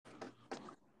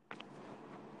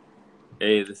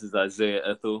Hey, this is Isaiah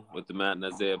Ethel with the Matt and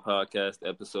Isaiah Podcast,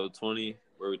 episode 20,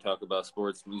 where we talk about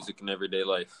sports, music, and everyday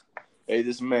life. Hey,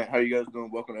 this is Matt. How you guys doing?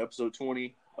 Welcome to episode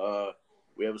 20.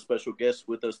 We have a special guest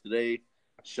with us today,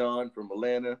 Sean from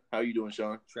Atlanta. How you doing,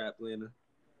 Sean? Trap Atlanta.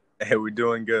 Hey, we're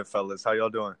doing good, fellas. How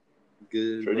y'all doing?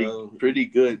 Good, Pretty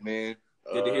good, man.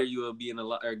 Good to hear you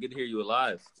good to hear you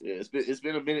alive. Yeah, it's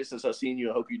been a minute since I've seen you.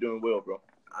 I hope you're doing well, bro.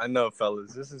 I know,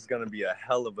 fellas. This is gonna be a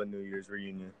hell of a New Year's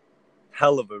reunion.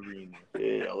 Hell of a reunion.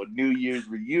 Yeah, a New Year's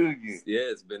reunion. Yeah,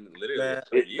 it's been literally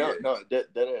a year.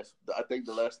 I think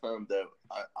the last time that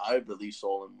I really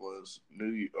saw him was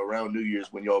around New Year's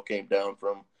when y'all came down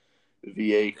from the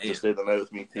VA to stay the night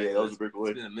with me. Yeah, that was a brick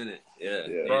away. It's been a minute. Yeah.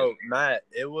 Bro, Matt,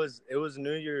 it was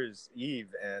New Year's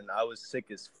Eve and I was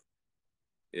sick as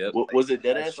Yep. Was it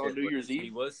deadass on New Year's Eve?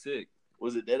 He was sick.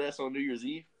 Was it deadass on New Year's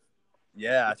Eve?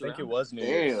 Yeah, I think it was New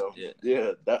Year's.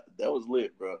 Yeah, that was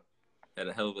lit, bro. Had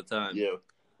a hell of a time. Yeah.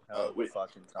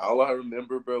 Fucking time. All I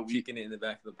remember, bro, kicking it in the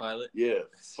back of the Pilot. Yeah,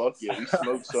 fuck yeah, we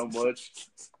smoked so much,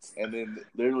 and then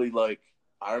literally like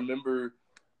I remember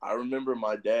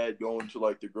my dad going to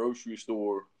like the grocery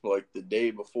store like the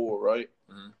day before, right?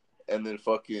 Mm-hmm. And then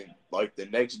fucking like the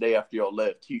next day after y'all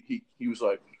left, he was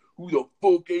like, "Who the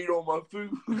fuck ate all my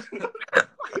food?"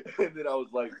 And then I was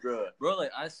like, bro,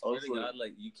 like I swear to God,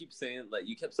 like you kept saying that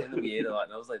we ate a lot,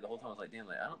 and I was like the whole time I was like, damn,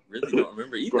 like I don't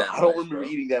remember eating that much. I don't remember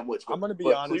eating that much. I'm gonna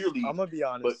be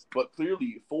honest. But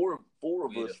clearly, four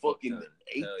of us fucking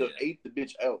ate the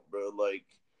bitch out, bro. Like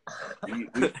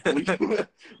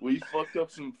we fucked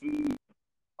up some food.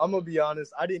 I'm gonna be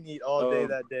honest. I didn't eat all day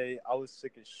that day. I was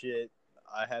sick as shit.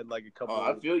 I had like a couple.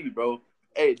 I feel you, bro.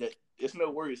 Hey, it's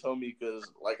no worries, homie.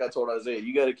 Because like I told Isaiah,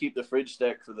 you got to keep the fridge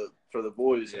stacked for the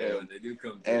boys. Yeah, when they do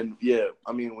come. And yeah,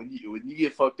 I mean, when you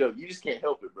get fucked up, you just can't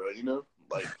help it, bro. You know,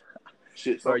 like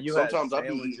shit. Bro, sometimes I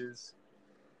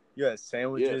You had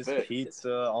sandwiches,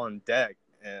 pizza on deck,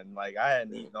 and like I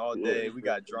hadn't eaten all day. We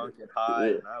got drunk and high,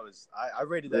 and I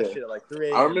rated that shit at like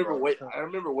 3 a.m. I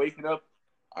remember waking up.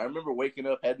 Having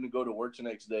to go to work the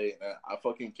next day, and I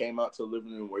fucking came out to the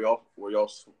living room where y'all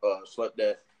slept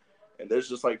at, and there's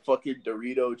just like fucking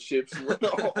Dorito chips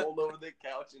all over the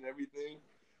couch and everything.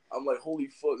 I'm like, holy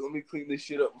fuck, let me clean this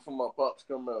shit up before my pops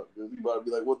come out, because he about to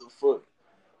be like, what the fuck?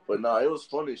 But nah, it was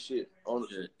fun as shit,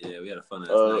 honestly. Yeah, we had a fun ass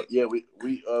night. Yeah, we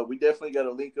definitely got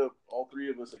to link up, all three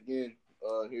of us again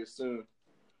here soon,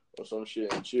 or some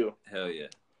shit and chill. Hell yeah.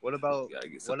 What about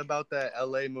that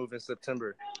LA move in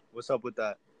September? What's up with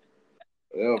that?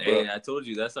 Yeah, bro. Hey, I told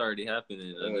you that's already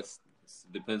happening. This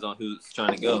depends on who's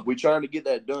trying to go. We're trying to get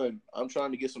that done. I'm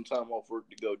trying to get some time off work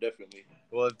to go, definitely.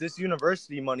 Well, if this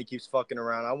university money keeps fucking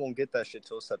around, I won't get that shit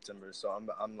till September. So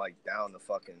I'm like down to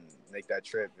fucking make that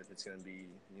trip if it's gonna be,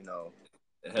 you know.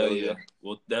 Hell yeah.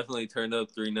 We'll definitely turn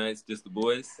up 3 nights, just the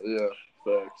boys. Yeah.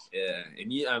 Facts. Yeah,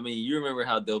 and you remember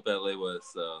how dope LA was,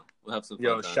 so we'll have some fun.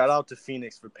 Yo, shout out to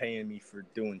Phoenix for paying me for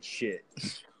doing shit.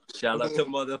 Shout out to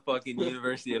motherfucking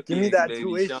University of Give Phoenix, me that baby.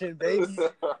 tuition, baby.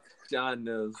 John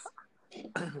knows.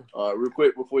 Real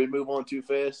quick, before we move on too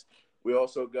fast, we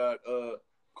also got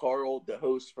Carl, the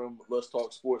host from Let's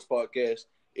Talk Sports podcast,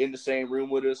 in the same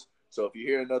room with us. So if you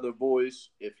hear another voice,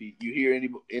 if you hear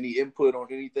any input on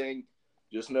anything,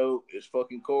 just know it's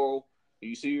fucking Carl.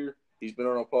 He's here. He's been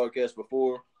on our podcast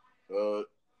before.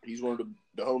 He's one of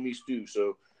the homies too.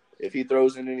 So if he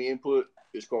throws in any input,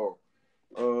 it's Carl.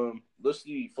 Let's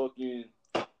see, fucking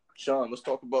Sean. Let's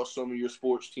talk about some of your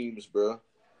sports teams, bro.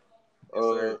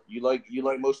 You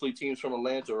like mostly teams from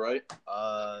Atlanta, right?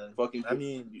 I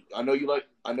know you like.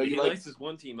 He likes this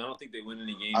one team. I don't think they win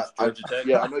any games. Georgia Tech.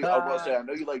 Yeah, I know. I was about to say. I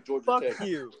know you like Georgia Tech. Fuck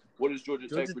you. What is Georgia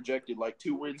Tech projected? Like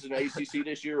 2 wins in the ACC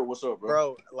this year, or what's up, bro?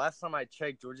 Bro, last time I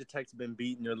checked, Georgia Tech's been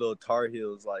beating their little Tar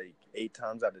Heels like 8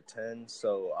 times out of 10.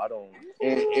 So I don't.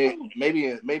 And maybe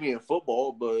in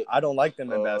football, but I don't like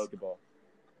them in basketball.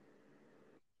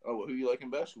 Oh, well, who you like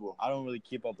in basketball? I don't really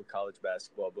keep up with college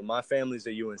basketball, but my family's a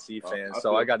UNC fan,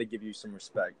 so I got to give you some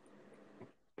respect.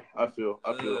 I feel.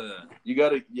 You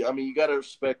gotta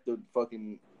respect the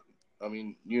fucking,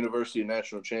 University of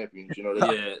National Champions. You know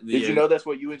that? Did you know that's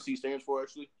what UNC stands for,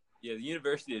 actually? Yeah, the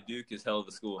University of Duke is hell of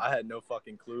a school. I had no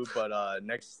fucking clue, but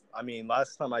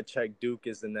last time I checked, Duke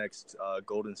is the next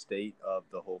Golden State of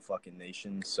the whole fucking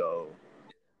nation, so.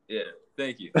 Yeah,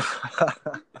 thank you.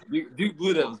 Duke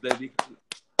Blue Devils, baby.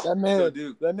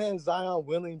 That man Zion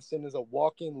Williamson is a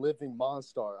walking, living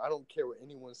monster. I don't care what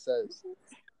anyone says.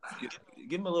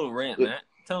 Give him a little rant, Matt.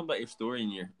 Tell him about your story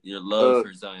and your love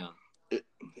for Zion.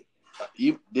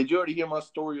 Did you already hear my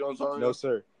story on Zion? No,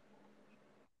 sir.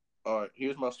 All right,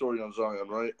 here's my story on Zion,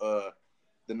 right?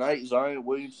 The night Zion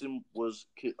Williamson was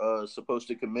supposed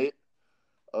to commit,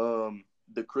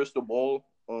 the crystal ball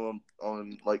on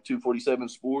like 247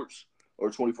 Sports or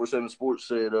 24/7 Sports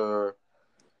said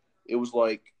it was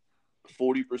like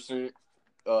 40%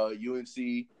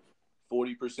 UNC,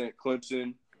 40%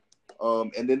 Clemson,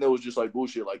 and then there was just like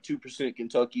bullshit like 2%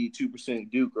 Kentucky, 2%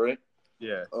 Duke, right?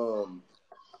 Yeah.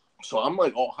 So I'm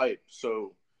like all hyped.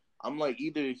 So I'm like,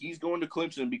 either he's going to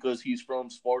Clemson because he's from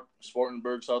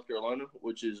Spartanburg, South Carolina,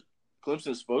 which is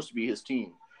Clemson's supposed to be his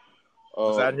team.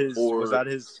 Was that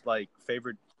his like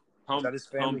favorite? Was that his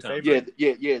family favorite?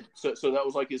 Yeah. So that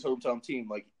was like his hometown team.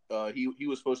 Like he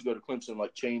was supposed to go to Clemson,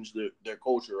 like change their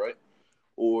culture, right?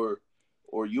 Or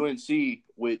UNC,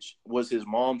 which was his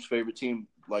mom's favorite team,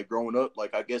 like growing up.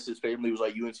 Like I guess his family was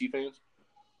like UNC fans.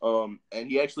 And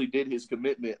he actually did his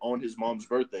commitment on his mom's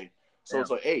birthday. So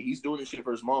It's like, hey, he's doing this shit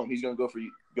for his mom. He's gonna go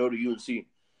to UNC.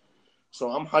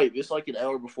 So I'm hyped. It's like an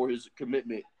hour before his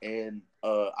commitment, and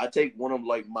I take one of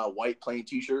like my white plain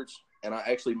T-shirts, and I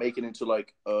actually make it into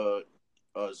like a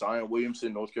Zion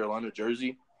Williamson, North Carolina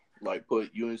jersey. Like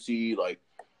put UNC like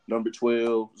number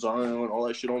 12, Zion, all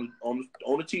that shit on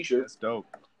the T-shirt. That's dope.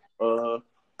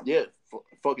 Yeah,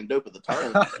 fucking dope at the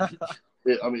time.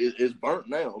 It's burnt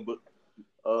now, but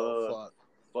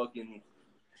fucking.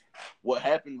 What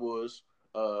happened was,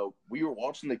 we were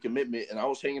watching the commitment, and I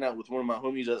was hanging out with one of my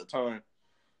homies at the time,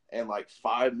 and like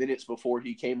 5 minutes before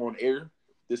he came on air,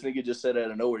 this nigga just said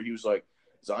out of nowhere, he was like,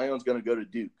 Zion's gonna go to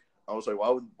Duke. I was like,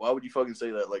 why would you fucking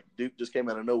say that? Like, Duke just came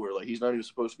out of nowhere. Like, he's not even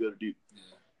supposed to go to Duke. Yeah.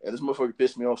 And this motherfucker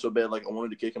pissed me off so bad, like I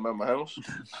wanted to kick him out of my house.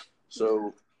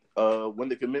 So when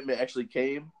the commitment actually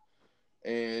came,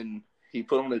 and he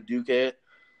put on a Duke hat,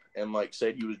 and like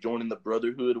said he was joining the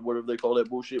Brotherhood or whatever they call that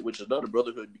bullshit, which is not a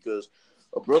brotherhood because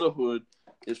a brotherhood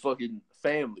is fucking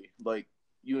family. Like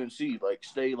UNC, like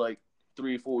stay like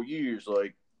 3 or 4 years,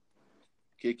 like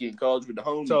kick in college with the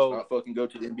homies, not fucking go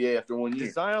to the NBA after 1 year.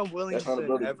 Did Zion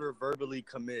Williamson ever verbally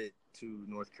commit to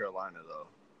North Carolina though?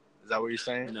 Is that what you're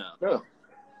saying?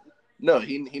 No,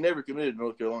 he never committed to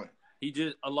North Carolina.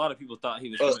 A lot of people thought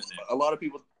he was committing there. A lot of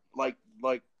people like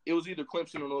it was either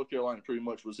Clemson or North Carolina. Pretty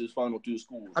much was his final 2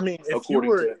 schools. I mean,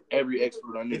 to every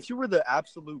expert I knew. If you were the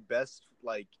absolute best,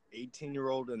 like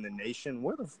 18-year-old in the nation,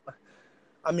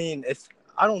 I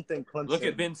don't think Clemson. Look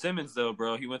at Ben Simmons though,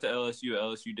 bro. He went to LSU.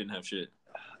 LSU didn't have shit.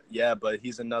 Yeah, but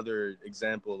he's another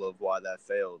example of why that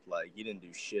failed. Like he didn't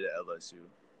do shit at LSU.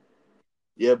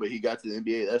 Yeah, but he got to the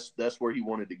NBA. That's where he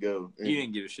wanted to go. And he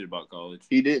didn't give a shit about college.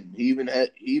 He didn't. He even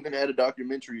had a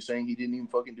documentary saying he didn't even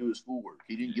fucking do his schoolwork.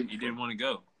 He didn't want to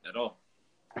go at all.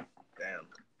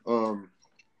 Damn.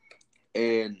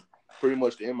 And pretty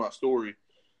much to end my story,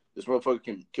 this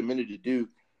motherfucker committed to Duke,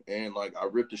 and like I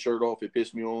ripped the shirt off. It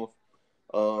pissed me off.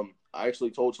 I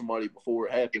actually told somebody before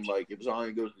it happened, like if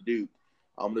Zion goes to Duke,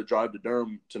 I'm gonna drive to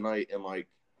Durham tonight and like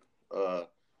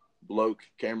blow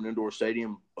Cameron Indoor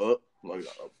Stadium up. Like,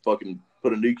 fucking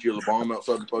put a nuclear bomb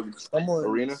outside the fucking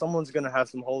arena. Someone's going to have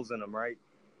some holes in them, right?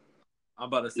 I'm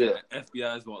about to say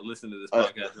FBI's won't listen to this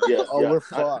podcast. We're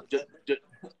fucked.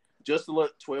 Just to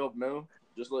let 12 know,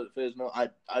 just to let the feds know, I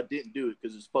didn't do it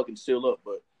because it's fucking still up.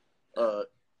 But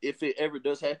if it ever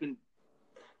does happen,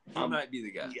 I might be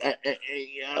the guy.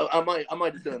 I might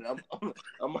have done it.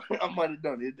 I might have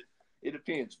done it. It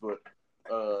depends, but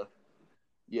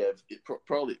yeah,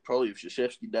 probably if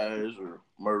Krzyzewski dies or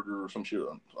murder or some shit.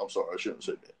 I'm sorry, I shouldn't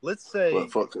have said that.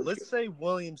 Let's say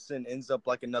Williamson ends up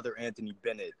like another Anthony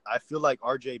Bennett. I feel like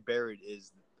RJ Barrett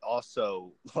is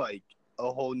also like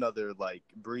a whole nother like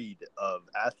breed of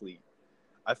athlete.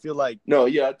 I feel like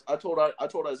I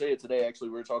told Isaiah today. Actually,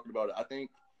 we were talking about it.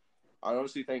 I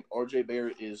honestly think RJ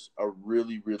Barrett is a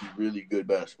really, really, really good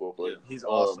basketball player. He's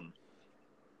awesome.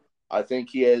 I think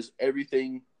he has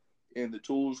everything in the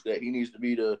tools that he needs to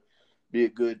be a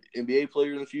good NBA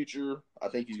player in the future. I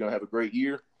think he's going to have a great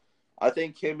year. I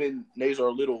think him and Nazar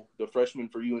Little, the freshman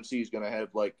for UNC, is going to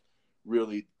have like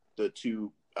really the 2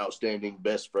 outstanding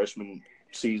best freshman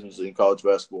seasons in college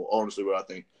basketball. Honestly, what I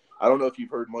think. I don't know if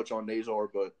you've heard much on Nazar,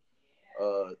 but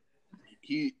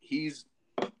he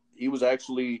was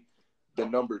actually the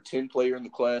number 10 player in the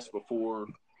class before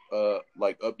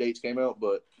like updates came out,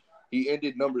 but he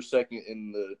ended number 2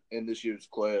 in this year's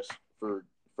class for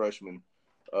freshmen.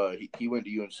 He went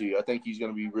to UNC. I think he's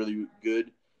going to be really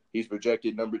good. He's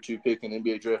projected number 2 pick in the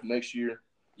NBA draft next year.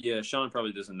 Yeah, Sean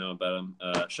probably doesn't know about him.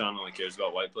 Sean only cares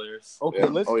about white players. Okay,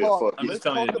 let's talk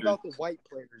about the white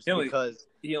players because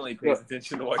he only pays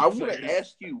attention to white players. I want to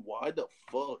ask you why the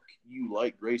fuck you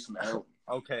like Grayson Allen.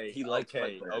 Okay, he likes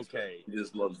white players. Okay. He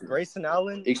just loves him. Grayson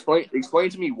Allen. Explain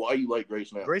to me why you like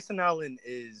Grayson Allen. Grayson Allen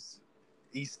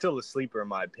he's still a sleeper in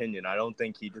my opinion. I don't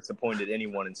think he disappointed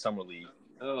anyone in Summer League.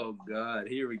 Oh God,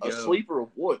 here we go. A sleeper of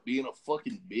what? Being a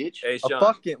fucking bitch? Hey, Sean. A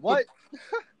fucking what?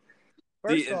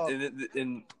 First See, off,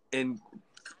 in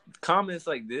comments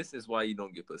like this is why you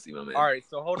don't get pussy, my man. all right,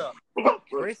 so hold up.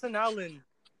 Grayson Allen,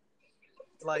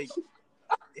 like,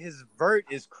 his vert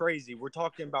is crazy. We're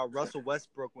talking about Russell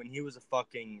Westbrook when he was a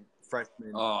fucking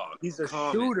freshman. Oh, he's a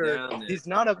calm shooter. it down, He's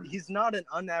not an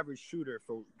unaverage shooter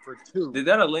for two. Did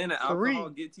that Atlanta Three. alcohol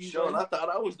get to you? Sean, I thought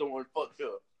I was the one fucked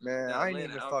up. Man, That I ain't Atlanta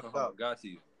even fucked alcohol up. got to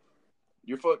you.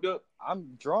 You're fucked up?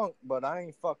 I'm drunk, but I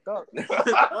ain't fucked up.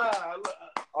 I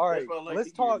All right, That's what I like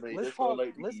let's to hear, talk. mate. Let's That's what I talk.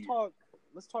 like to Let's hear. talk.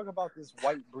 Let's talk about this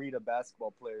white breed of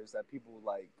basketball players that people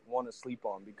like want to sleep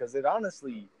on because it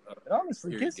honestly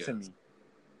Here gets he to goes. me.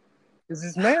 Because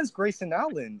this man's Grayson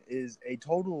Allen is a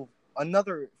total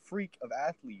another freak of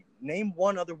athlete. Name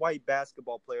one other white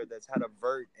basketball player that's had a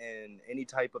vert and any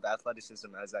type of athleticism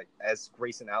as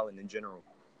Grayson Allen in general.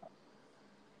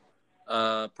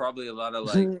 Probably a lot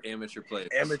of like amateur players.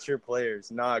 Amateur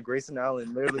players. Nah, Grayson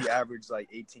Allen literally averaged like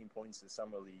 18 points in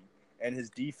summer league. And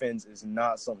his defense is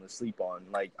not something to sleep on.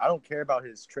 Like, I don't care about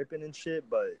his tripping and shit,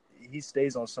 but he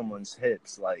stays on someone's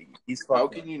hips. Like, he's fucking. How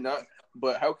can you not?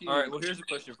 But how can you? All right, well, here's a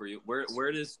question for you.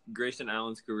 Where does Grayson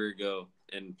Allen's career go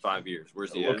in 5 years?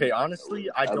 Where's he at? Okay, honestly,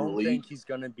 I don't league. think he's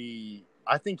gonna be.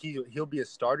 I think he'll be a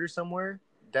starter somewhere.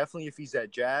 Definitely, if he's at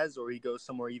Jazz or he goes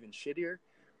somewhere even shittier.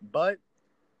 But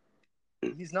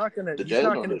he's not gonna. The He's Jazz not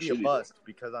not gonna that be a shitty, bust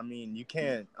because I mean, you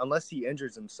can't unless he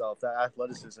injures himself. That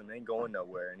athleticism ain't going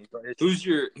nowhere. And Who's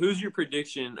your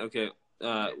prediction? Okay,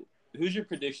 who's your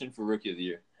prediction for Rookie of the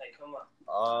Year? Hey, come on.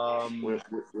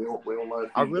 We don't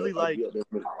like I really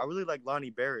like Lonnie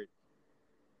Barrett.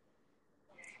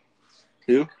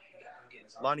 Who?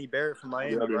 Lonnie Barrett from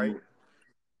Miami, right?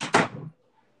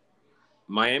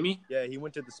 Miami? Yeah, he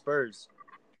went to the Spurs.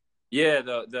 Yeah,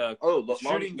 the shooting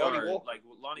Lonnie guard, Walker. like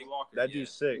Lonnie Walker. That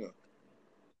dude's sick.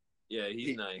 Yeah,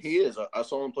 he's nice. He is. I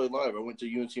saw him play live. I went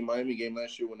to UNC Miami game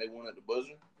last year when they won at the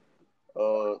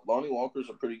buzzer. Lonnie Walker's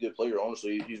a pretty good player,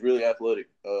 honestly. He's really athletic.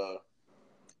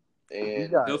 And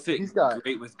he'll fit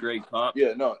great with Greg Pop.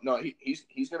 Yeah, no, he's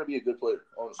going to be a good player,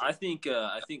 honestly. I think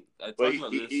I talked But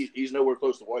about this. he's nowhere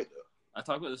close to white, though. I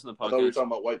talked about this in the I thought we were podcast. talking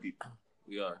about white people.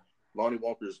 We are. Lonnie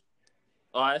Walker's.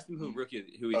 Oh, I asked him who he thought Rookie of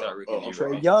the Year Trae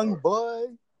would be. Young, boy.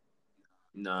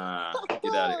 Nah,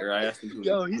 get out of here. I asked him who.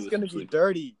 Yo, he's gonna be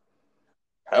dirty.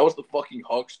 How is the fucking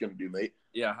Hawks going to do, mate?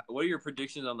 Yeah, what are your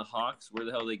predictions on the Hawks? Where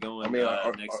the hell are they going? I mean,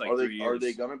 next are 3 years?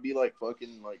 they going to be like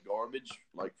fucking like garbage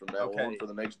like from now Okay. on for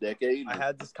the next decade? I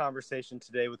had this conversation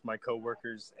today with my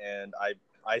coworkers, and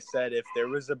I said if there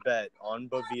was a bet on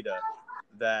Bovita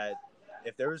that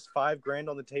if there was $5,000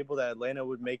 on the table that Atlanta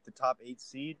would make the top 8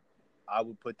 seed, I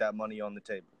would put that money on the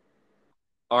table.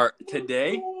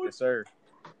 Today? Yes, sir.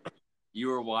 You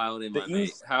were wild in The my mate.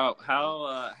 East- How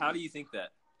do you think that?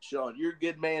 Sean, you're a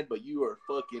good man, but you are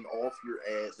fucking off your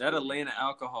ass. That Atlanta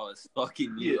alcohol is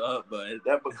fucking you up, bud.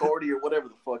 That Bacardi or whatever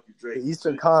the fuck you're The drinking.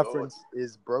 Eastern Conference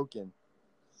is broken.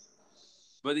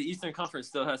 But the Eastern Conference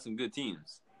still has some good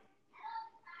teams.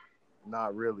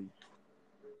 Not really.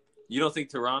 You don't think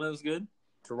Toronto's good?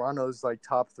 Toronto's like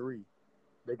top 3.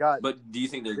 They got But do you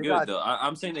think they're They good got- though?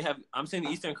 I'm saying I'm saying the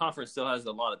Eastern Conference still has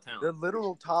a lot of their talent.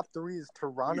 literal top 3 is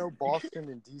Toronto, Boston,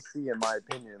 and DC. In my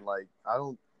opinion, like I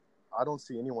don't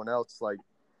see anyone else. Like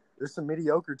there's some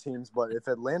mediocre teams, but if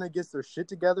Atlanta gets their shit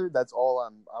together, that's all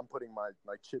I'm putting my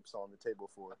chips on the table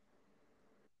for.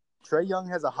 Trae Young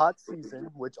has a hot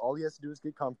season, which all he has to do is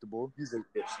get comfortable. He's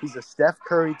a Steph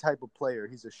Curry type of player.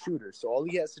 He's a shooter, so all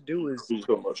he has to do is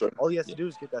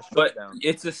get that shot But down.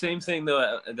 it's the same thing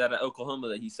though that at Oklahoma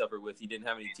that he suffered with. He didn't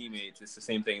have any teammates. It's the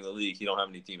same thing in the league. He don't have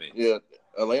any teammates. Yeah,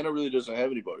 Atlanta really doesn't have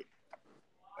anybody.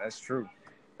 That's true.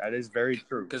 That is very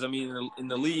true. Because I mean, in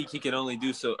the league, he could only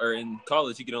do so, or in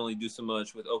college, he could only do so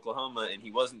much with Oklahoma, and he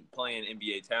wasn't playing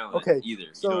NBA talent either.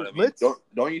 So you know what I mean? let's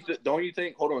Don't you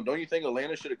think? Hold on. Don't you think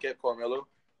Atlanta should have kept Carmelo?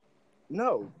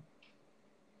 no.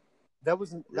 That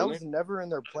was Really? never in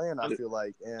their plan. I feel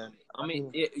like, and I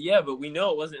mean, yeah, but we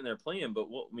know it wasn't in their plan. But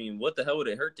what the hell would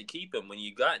it hurt to keep him when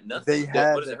you got nothing? They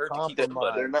had what does it to hurt to keep him?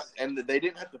 compromise. They're not, and they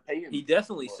didn't have to pay him. He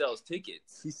definitely sells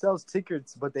tickets. he sells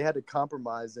tickets, but they had to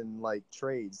compromise in like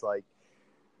trades. Like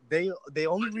they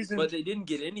only reason But they didn't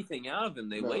get anything out of him.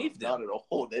 They waived Not him. at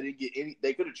all. They didn't get any.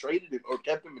 They could have traded him or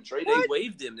kept him and traded They him.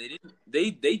 waived him. They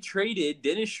didn't. They traded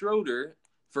Dennis Schroeder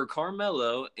for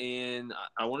Carmelo, and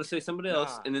I want to say somebody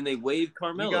else, Nah. and then they waived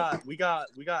Carmelo. we got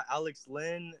Alex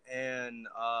Lynn and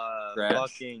Trash.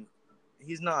 fucking.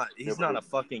 He's not a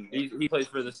fucking. He plays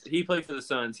for the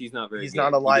Suns. He's not very. He's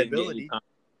good. not a He didn't get any liability. time.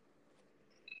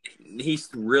 he's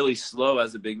really slow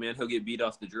as a big man. He'll get beat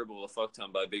off the dribble a fuck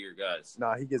ton by bigger guys.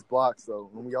 Nah, he gets blocks though.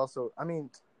 And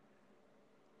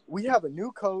we have a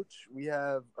new coach. We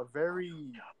have a very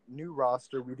new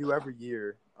roster. We do every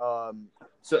year.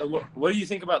 So what do you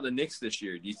think about the Knicks this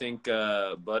year? Do you think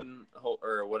Budden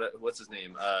or what's his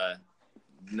name?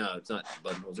 No, it's not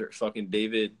Budenholzer. Fucking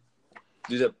David.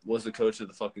 Dude that was the coach of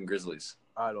the fucking Grizzlies.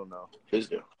 I don't know.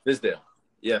 Fizdale.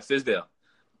 Yeah, Fizdale.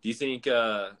 Do you think?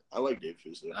 I like Dave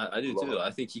Fizdale. I do too. I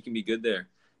think he can be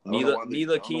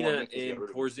Nila Kina and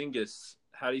Porzingis.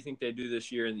 How do you think they do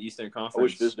this year in the Eastern Conference? I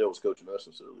wish Fizdale was coaching us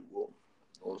instead of Luke Walton,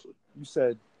 honestly. You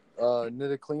said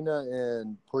Ntilikina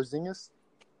and Porzingis?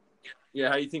 Yeah,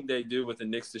 how do you think they do with the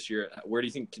Knicks this year? Do you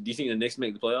think the Knicks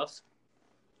make the playoffs?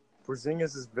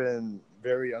 Porzingis has been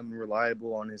very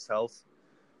unreliable on his health,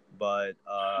 but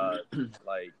I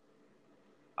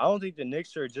don't think the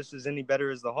Knicks are just as any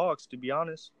better as the Hawks, to be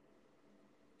honest.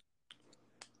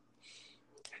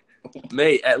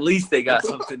 Mate, at least they got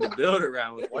something to build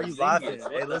around with. Why are you laughing?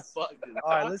 Hey, let's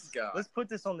put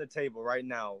this on the table right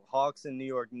now. Hawks and New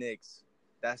York Knicks.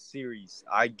 That series,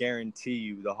 I guarantee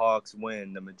you the Hawks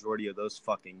win the majority of those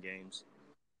fucking games.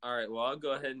 All right, well, I'll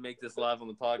go ahead and make this live on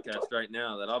the podcast right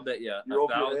now that I'll bet you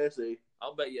 $1,000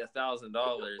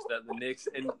 that the Knicks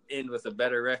end with a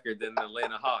better record than the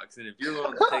Atlanta Hawks. And if you're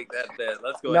willing to take that bet,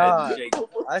 let's go ahead and shake.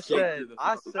 I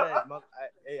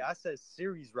said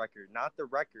series record, not the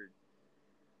record.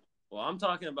 Well, I'm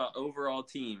talking about overall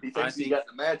team. He thinks he got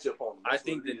the matchup on him. I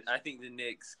think the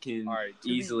Knicks can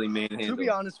easily manhandle. To be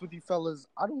honest with you, fellas,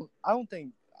 I'm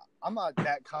not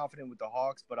that confident with the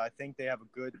Hawks, but I think they have a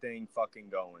good thing fucking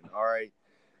going. All right.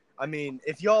 I mean,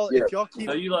 if y'all keep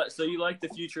so you like the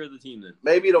future of the team then?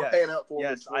 Maybe it'll pan out for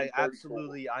them. Yes,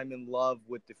 I'm in love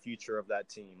with the future of that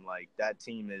team. Like that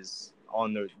team is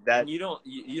on that. And you don't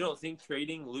think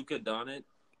trading Luka Doncic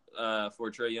for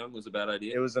Trae Young was a bad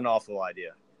idea? It was an awful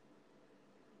idea.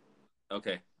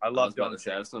 Okay. I love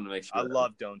Doncic. I just want to make sure. I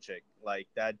love Doncic. Like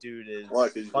that dude is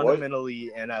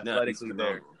fundamentally and athletically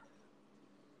there.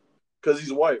 Because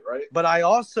he's white, right? But I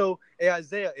also,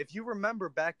 Isaiah, if you remember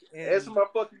back in answer my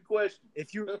fucking question.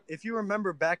 If you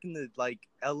remember back in the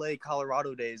LA,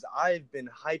 Colorado days, I've been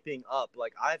hyping up.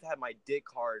 Like I've had my dick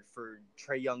hard for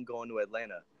Trae Young going to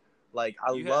Atlanta. Like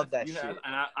I love that shit.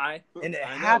 And it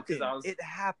happened. It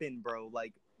happened, bro.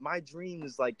 Like my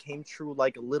dreams came true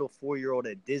like a little 4-year-old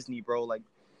at Disney, bro. Like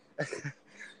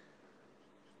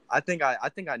I think I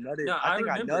nutted. No, I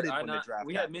nutted when the draft.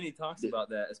 We had many talks about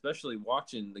that, especially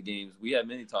watching the games. We had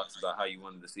many talks about how you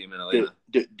wanted to see him in Atlanta.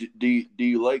 Do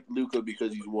you like Luka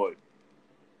because he's white?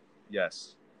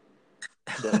 Yes.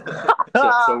 So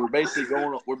we're basically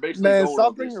going.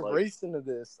 Stop bringing race into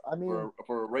this. I mean,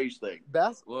 for a race thing.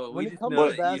 When it comes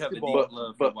to basketball,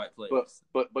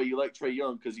 but you like Trae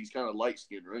Young because he's kind of light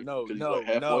skinned, right? No.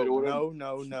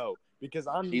 Because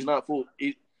he's not full.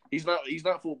 He's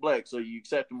not full black, so you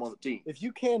accept him on the team. If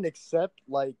you can't accept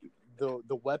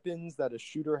the weapons that a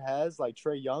shooter has, like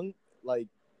Trae Young,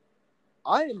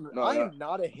 I am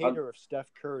not a hater of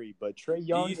Steph Curry, but Trae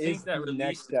Young is the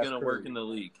next Steph Curry. Going to work in the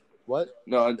league. What?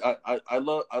 No, I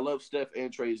love Steph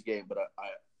and Trae's game, but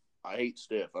I hate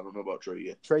Steph. I don't know about Trae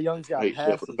yet. Trae Young's got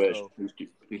passes, though.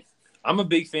 I'm a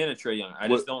big fan of Trae Young. I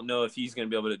just don't know if he's going to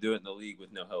be able to do it in the league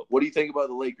with no help. What do you think about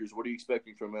the Lakers? What are you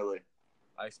expecting from LA?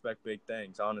 I expect big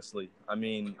things, honestly. I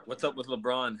mean, what's up with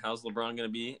LeBron? How's LeBron going to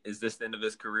be? Is this the end of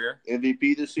his career?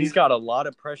 MVP this season? He's got a lot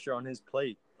of pressure on his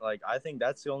plate. I think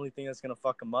that's the only thing that's going to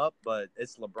fuck him up, but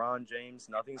it's LeBron James.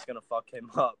 Nothing's going to fuck him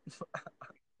up.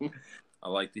 I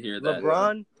like to hear that.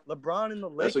 LeBron and the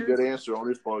Lakers. That's a good answer on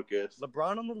this podcast.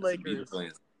 LeBron on the Lakers,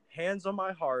 hands on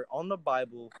my heart, on the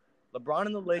Bible, LeBron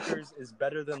and the Lakers is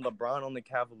better than LeBron on the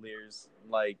Cavaliers.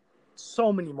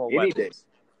 So many more weapons.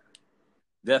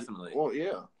 Definitely. Well,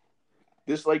 yeah.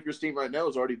 This Lakers team right now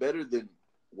is already better than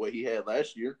what he had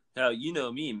last year. Hell, you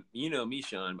know me,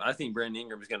 Sean. I think Brandon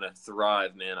Ingram is going to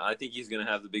thrive, man. I think he's going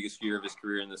to have the biggest year of his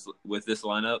career with this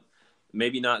lineup.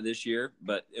 Maybe not this year,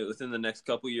 but within the next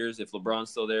couple years, if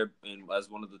LeBron's still there and as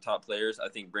one of the top players, I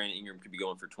think Brandon Ingram could be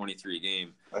going for 23 a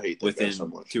game within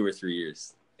 2 or 3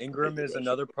 years. Ingram is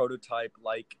another prototype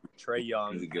like Trae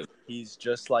Young. He's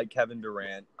just like Kevin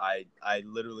Durant. I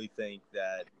literally think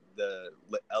that the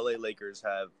LA Lakers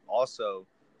have also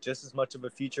just as much of a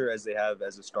future as they have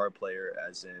as a star player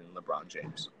as in LeBron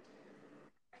James.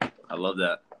 I love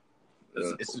that.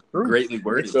 It's greatly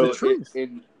worded. So the truth.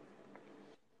 And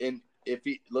if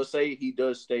let's say he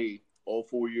does stay all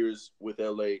 4 years with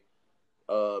LA,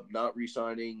 not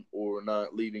re-signing or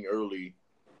not leaving early,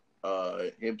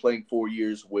 him playing 4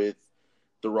 years with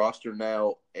the roster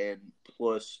now, and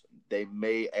plus they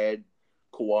may add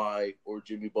Kawhi or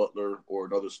Jimmy Butler or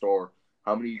another star,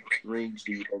 how many rings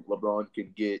do you think LeBron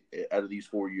can get out of these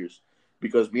 4 years?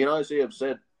 Because me and Isaiah have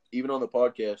said, even on the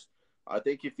podcast, I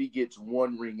think if he gets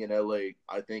one ring in LA,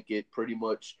 I think it pretty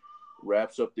much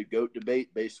wraps up the GOAT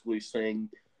debate, basically saying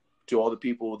to all the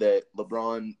people that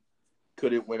LeBron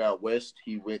couldn't win out West,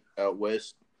 he went out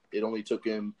West. It only took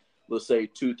him, let's say,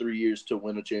 2-3 years to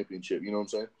win a championship. You know what I'm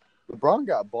saying? LeBron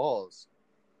got balls.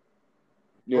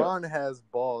 Yeah. LeBron has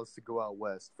balls to go out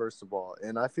West, first of all.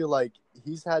 And I feel like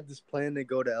he's had this plan to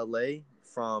go to LA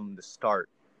from the start.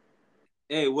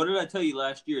 Hey, what did I tell you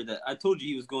last year? That I told you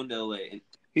he was going to LA.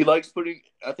 He likes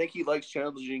I think he likes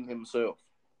challenging himself.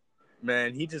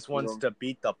 Man, he just wants to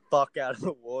beat the fuck out of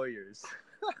the Warriors.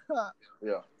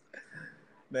 Yeah.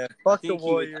 Man, fuck the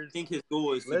Warriors. I think his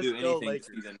goal is to do anything this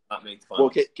season, not make the Well,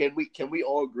 finals. can we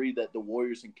all agree that the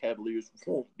Warriors and Cavaliers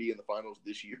won't be in the finals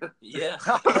this year? Yeah.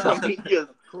 I mean,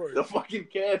 the fucking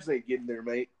Cavs ain't getting there,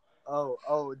 mate.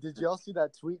 Oh, did y'all see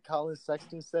that tweet Colin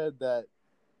Sexton said that?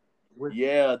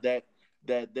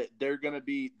 That they're gonna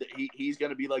be he's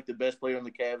gonna be like the best player on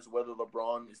the Cavs, whether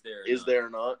LeBron is there or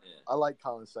not. Yeah. I like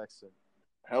Colin Sexton.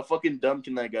 How fucking dumb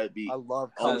can that guy be? I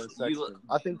love Colin Sexton.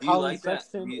 I think Colin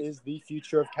Sexton is the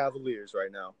future of Cavaliers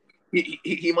right now.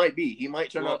 He might be. He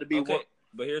might turn out to be. Okay.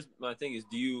 But here's my thing: is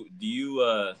do you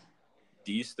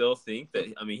still think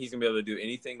that? I mean, he's gonna be able to do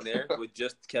anything there with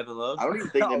just Kevin Love? I don't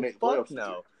even think they make the playoffs.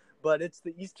 No, but it's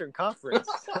the Eastern Conference.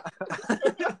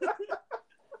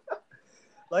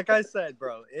 Like I said,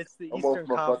 bro, it's the Eastern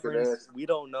Conference. We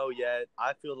don't know yet.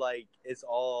 I feel like it's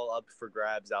all up for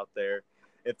grabs out there.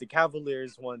 If the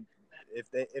Cavaliers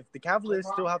if the Cavaliers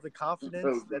still have the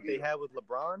confidence that they had with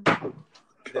LeBron,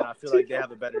 then I feel like they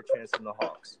have a better chance than the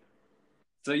Hawks.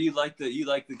 So you like the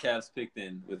Cavs pick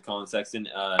then with Colin Sexton,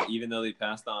 even though they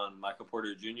passed on Michael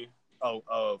Porter Jr.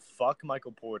 Oh, fuck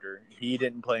Michael Porter. He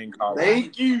didn't play in college.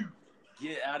 Thank you.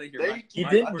 Get out of here. He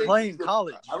didn't play in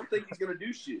college. I don't think he's gonna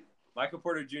do shit. Michael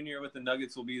Porter Jr. with the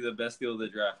Nuggets will be the best deal of the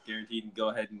draft, guaranteed. And go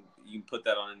ahead and you can put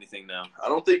that on anything now. I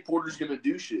don't think Porter's gonna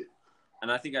do shit. And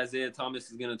I think Isaiah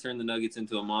Thomas is going to turn the Nuggets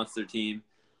into a monster team.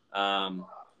 And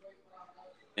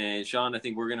Sean, I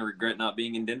think we're going to regret not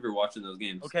being in Denver watching those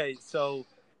games. Okay, so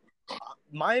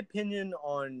my opinion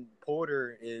on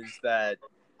Porter is that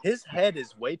his head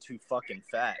is way too fucking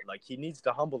fat. Like, he needs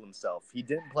to humble himself. He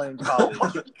didn't play in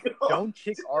college. Don't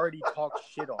chick already talk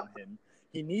shit on him.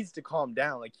 He needs to calm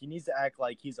down. Like, he needs to act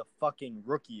like he's a fucking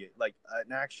rookie, like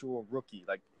an actual rookie.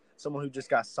 Like, someone who just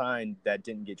got signed that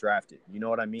didn't get drafted. You know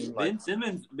what I mean? Like,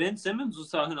 Ben Simmons was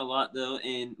talking a lot though,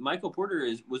 and Michael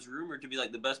Porter was rumored to be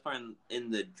like the best player in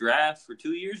the draft for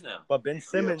 2 years now. But Ben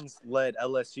Simmons led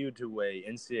LSU to a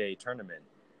NCAA tournament.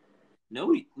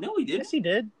 No, he didn't. Yes, he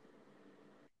did.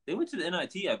 They went to the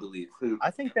NIT, I believe. I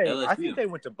think they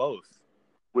went to both.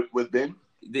 With Ben?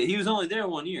 He was only there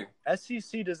 1 year.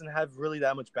 SEC doesn't have really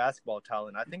that much basketball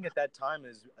talent. I think at that time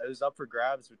it was up for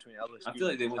grabs between LSU. I feel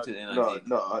like they went to the NIT.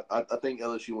 No, I think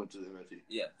LSU went to the NIT.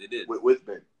 Yeah, they did. With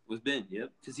Ben. With Ben,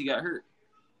 yep, because he got hurt.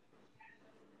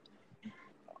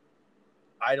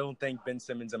 I don't think Ben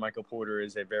Simmons and Michael Porter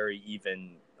is a very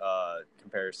even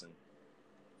comparison.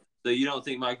 So you don't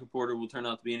think Michael Porter will turn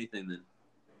out to be anything then?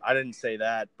 I didn't say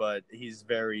that, but he's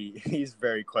very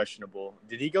questionable.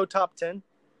 Did he go top 10?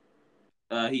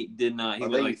 He did not. He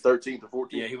went like 13 to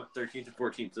 14. Yeah, he went 13 to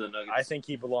 14 to the Nuggets. I think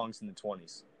he belongs in the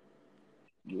 20s.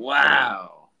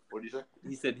 Wow. What did you say?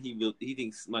 He said he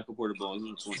thinks Michael Porter belongs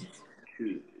in the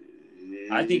 20s.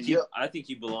 I think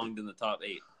he belonged in the top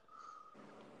 8.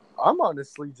 I'm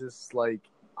honestly just like,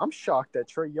 I'm shocked that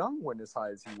Trae Young went as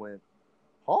high as he went.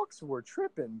 Hawks were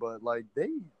tripping, but like they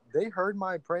heard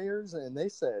my prayers and they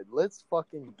said, "Let's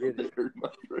fucking get it." They heard my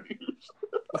prayers.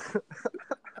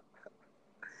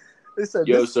 They said,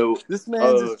 this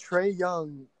man's is Trae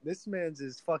Young. This man's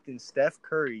is fucking Steph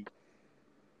Curry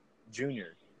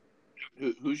Jr.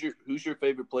 Who's your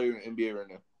favorite player in NBA right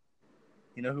now?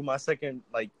 You know who my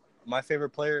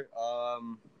favorite player? I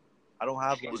don't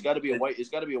have one. It's got to be a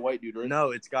white dude, right?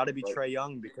 No, it's got to be Trae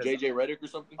Young because JJ Redick or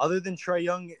something. Other than Trae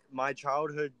Young, my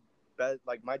childhood idol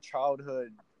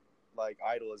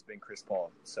has been Chris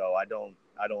Paul. So I don't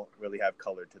really have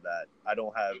color to that. I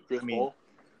don't have Paul?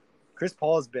 Chris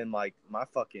Paul has been like my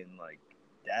fucking like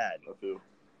dad. I feel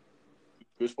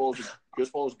Chris Paul's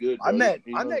good. Bro. I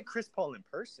met Chris Paul in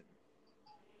person.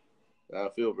 I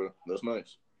feel, bro. That's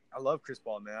nice. I love Chris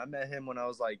Paul, man. I met him when I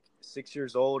was like 6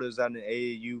 years old. It was at an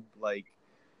AAU like.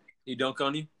 He dunk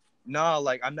on you? No,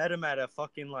 like I met him at a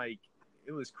fucking like.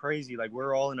 It was crazy. Like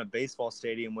we're all in a baseball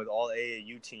stadium with all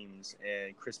AAU teams,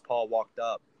 and Chris Paul walked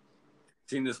up.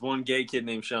 Seen this one gay kid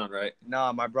named Sean, right?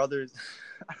 Nah, my brother's.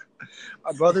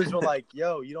 My brothers were like,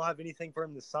 "Yo, you don't have anything for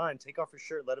him to sign. Take off your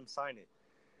shirt, let him sign it."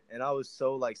 And I was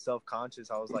so like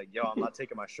self-conscious. I was like, "Yo, I'm not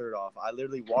taking my shirt off." I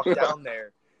literally walked down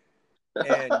there,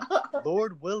 and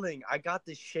Lord willing, I got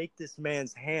to shake this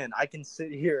man's hand. I can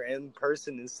sit here in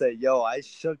person and say, "Yo, I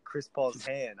shook Chris Paul's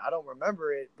hand." I don't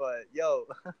remember it, but yo,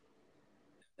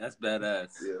 that's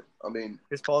badass. Yeah, I mean,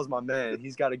 Chris Paul's my man.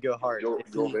 He's got a good heart.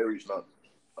 Joel Berry's not.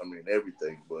 I mean,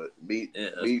 everything, but meet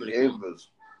cool. was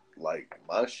like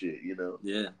my shit, you know.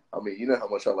 Yeah. I mean, you know how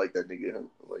much I like that nigga.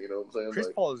 Like, you know what I'm saying? Chris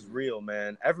like, Paul is real,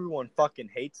 man. Everyone fucking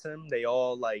hates him. They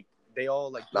all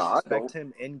disrespect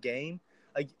him in game.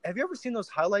 Like, have you ever seen those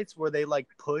highlights where they like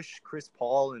push Chris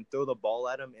Paul and throw the ball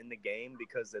at him in the game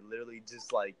because they literally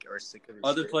just like are sick of his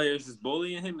other shit? players is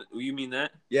bullying him? You mean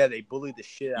that? Yeah, they bully the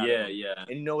shit out of him. Yeah.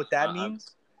 And you know what that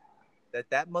means?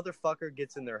 That motherfucker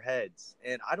gets in their heads.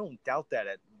 And I don't doubt that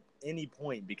at any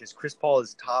point because Chris Paul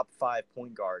is top 5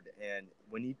 point guard. And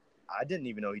I didn't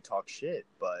even know he talked shit,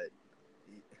 but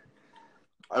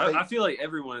I feel like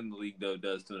everyone in the league though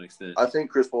does to an extent. I think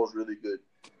Chris Paul's really good,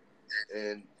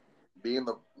 and being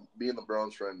the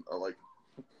Browns friend, I like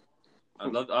him. I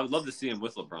would love to see him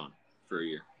with LeBron for a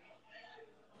year.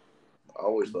 I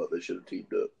always thought they should have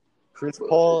teamed up. Chris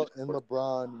Paul and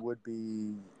LeBron would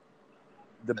be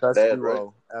the best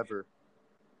duo ever.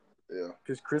 Yeah,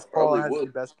 because Chris Paul has the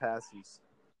best passes.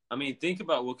 I mean, think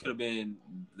about what could have been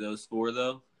those four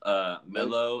though.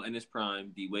 Melo in his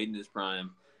prime, D Wade in his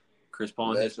prime, Chris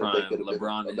Paul in his prime,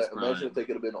 LeBron in his prime. Imagine if they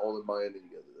could have been all in Miami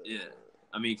together. Yeah.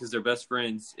 I mean, because they're best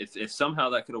friends. If somehow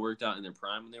that could have worked out in their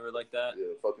prime when they were like that. Yeah,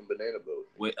 fucking banana boat.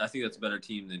 Wait, I think that's a better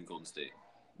team than Golden State.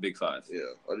 Big Five. Yeah,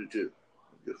 I do too.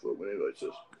 Guess what anybody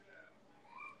says.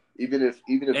 Even if.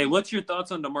 Hey, what's your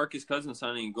thoughts on DeMarcus Cousins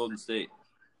signing in Golden State?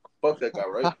 Fuck that guy,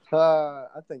 right?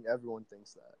 I think everyone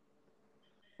thinks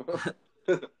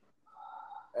that.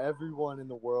 Everyone in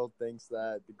the world thinks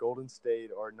that the Golden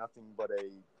State are nothing but a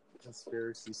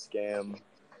conspiracy scam.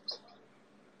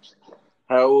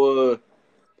 How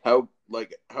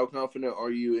confident are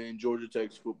you in Georgia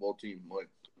Tech's football team? Like,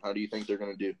 how do you think they're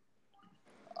going to do?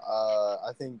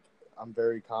 I think I'm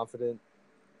very confident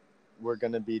we're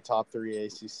going to be top 3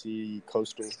 ACC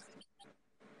Coastal.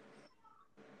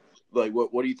 Like,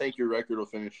 what do you think your record will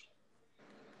finish?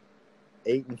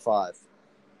 8-5.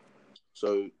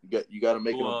 So you got to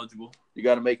make eligible. You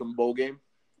got to make them bowl game.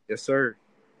 Yes, sir.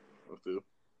 Okay.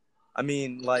 I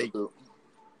mean, like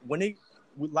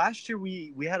last year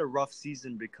we had a rough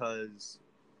season because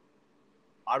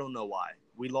I don't know why.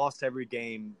 We lost every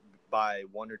game by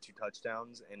 1 or 2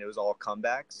 touchdowns, and it was all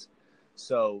comebacks.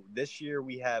 So this year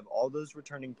we have all those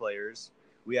returning players.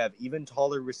 We have even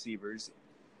taller receivers,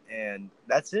 and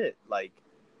that's it. Like,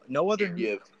 no other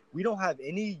we don't have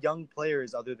any young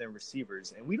players other than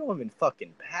receivers, and we don't even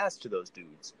fucking pass to those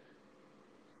dudes.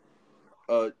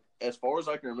 As far as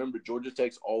I can remember, Georgia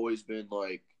Tech's always been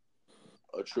like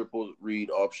a triple read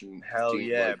option. Hell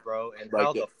team. Yeah, bro. And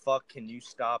how the fuck can you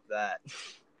stop that?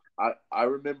 I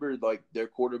remember like their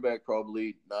quarterback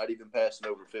probably not even passing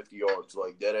over 50 yards.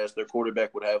 Like dead ass, their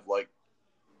quarterback would have like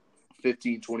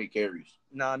 15, 20 carries.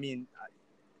 No, I mean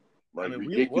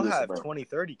we'll have 20,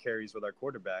 30 carries with our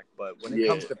quarterback, but when it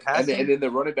comes to passing, and then the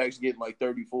running back's getting like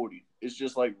 30, 40. It's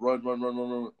just like run,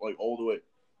 like all the way.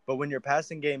 But when your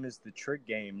passing game is the trick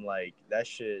game, like that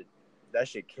shit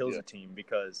kills a team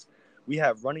because we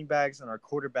have running backs and our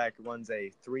quarterback runs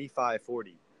a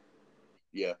 3.540.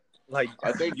 Yeah. Like,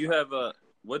 I think you have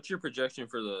what's your projection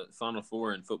for the Final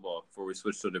Four in football before we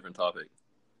switch to a different topic?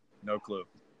 No clue.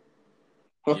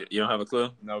 You don't have a clue?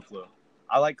 No clue.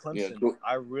 I like Clemson. Yeah, cool.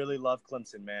 I really love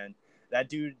Clemson, man. That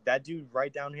dude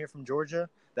right down here from Georgia,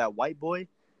 that white boy,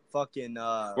 fucking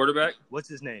quarterback. What's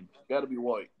his name? Gotta be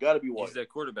white. He's that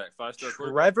quarterback, 5-star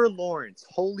quarterback. Trevor Lawrence.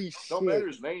 Holy shit! Don't matter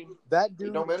his name. That dude.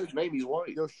 It don't matter his name. He's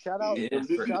white. Yo, shout out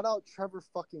Trevor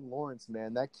fucking Lawrence,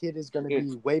 man. That kid is gonna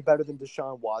be way better than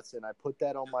Deshaun Watson. I put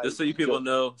that on my. Just so you people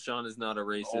know, Sean is not a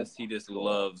racist. He just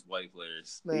loves white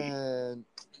players. Man,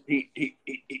 he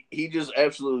just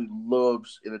absolutely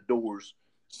loves and adores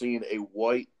seeing a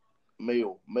white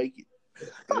male make it.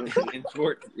 In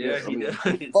sports, yeah, he does.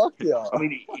 Fuck yeah. I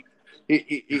mean,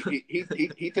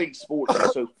 he thinks sports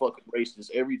is so fucking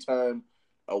racist. Every time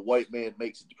a white man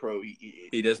makes it to pro,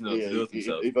 he doesn't know what to do with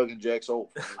himself. He fucking jacks off.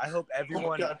 I hope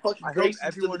everyone. I hope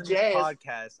everyone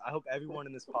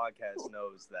in this podcast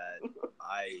knows that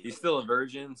He's still a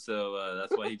virgin, so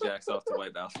that's why he jacks off to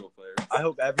white basketball players. I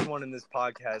hope everyone in this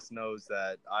podcast knows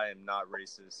that I am not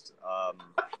racist.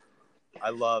 I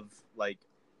love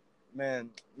man,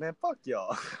 fuck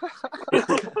y'all.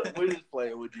 We're just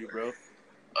playing with you, bro.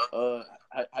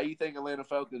 How you think Atlanta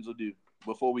Falcons will do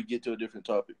before we get to a different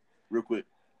topic? Real quick.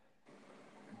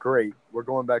 great. We're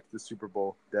going back to the Super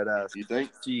Bowl. Dead ass. You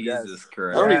think? Jesus Yes. I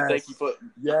Christ. don't Yes. even think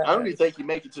Yeah. I don't even think you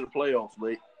make it to the playoffs,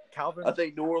 mate. Calvin. I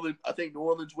think New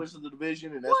Orleans wins the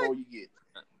division, and that's What? all you get.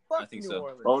 I think New so.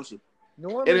 Orleans. Honestly, New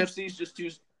Orleans.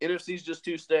 NFC's just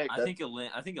too stacked. I think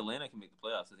Atlanta can make the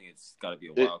playoffs. I think it's got to be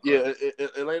a wild card.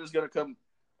 Atlanta's gonna come.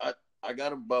 I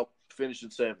got them about finishing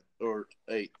 7th or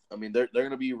 8th. I mean, they're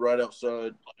gonna be right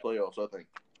outside playoffs. I think.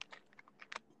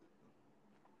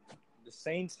 The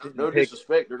Saints didn't No pick.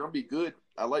 disrespect, they're gonna be good.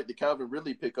 I like the Calvin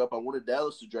Ridley pickup. I wanted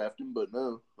Dallas to draft him, but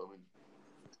no. I mean,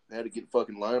 they had to get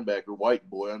fucking linebacker, white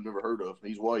boy I've never heard of.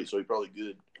 He's white, so he's probably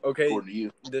good. Okay, According to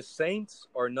you. the Saints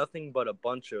are nothing but a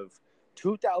bunch of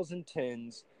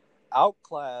 2010s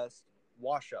outclassed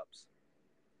wash-ups.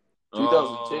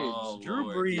 2010s. Oh, Drew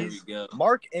Lord, here Brees, we go.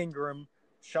 Mark Ingram.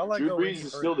 Shall I Drew go Brees any is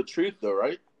further? still the truth, though,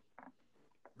 right?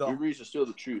 The, Drew Brees is still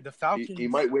the truth. the Falcons. He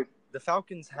might win. The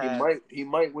Falcons had He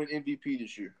might win MVP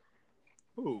this year.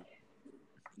 who?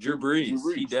 Drew Brees. Drew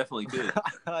Brees. He definitely could.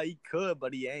 He could,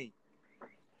 but he ain't.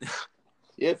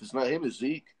 Yeah, if it's not him, it's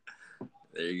Zeke.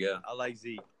 There you go. I like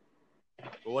Zeke.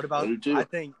 But what about? I do too. I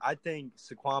think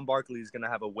Saquon Barkley is gonna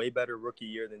have a way better rookie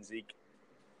year than Zeke.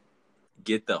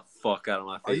 Get the fuck out of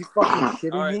my Are you face. fucking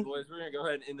kidding All right, me? boys, we're gonna go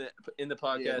ahead and in the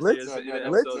podcast. Yeah, here. let's- This is no,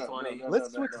 episode let's- 20.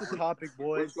 Let's switch the topic, We're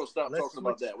boys. just gonna stop Let's talking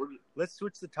about switch- that. Let's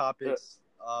switch the topics.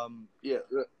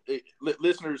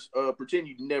 Listeners, pretend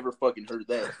you never fucking heard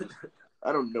that.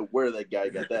 I don't know where that guy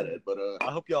got that at, but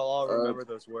I hope y'all all remember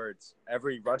those words.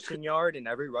 Every rushing yard and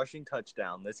every rushing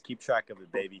touchdown. Let's keep track of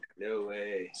it, baby. No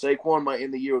way. Saquon might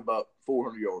end the year with about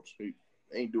 400 yards. He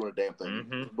ain't doing a damn thing,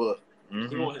 Mhm. but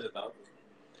He won't hit 1,000.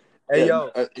 Hey, yeah,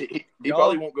 yo, he y'all-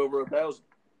 probably won't go over 1,000.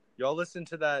 y'all listen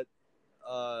to that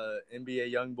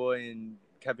NBA YoungBoy and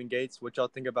Kevin Gates? What y'all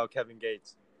think about Kevin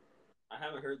Gates? I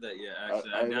haven't heard that yet.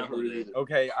 Actually, I haven't heard downloaded it it. either.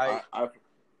 Okay,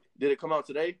 Did it come out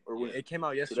today or when? it came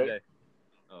out yesterday.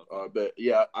 Oh. But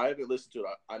yeah, I haven't listened to it.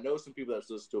 I know some people that's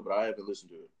listened to it, but I haven't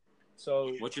listened to it.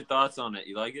 So, What's your thoughts on it?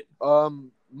 You like it?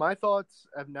 my thoughts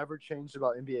have never changed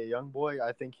about NBA YoungBoy.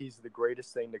 I think he's the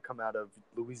greatest thing to come out of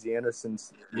Louisiana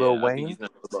since Lil I think Wayne. he's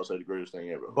not- I was about to say the greatest thing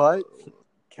ever. But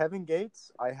Kevin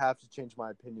Gates, I have to change my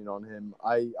opinion on him.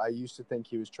 I used to think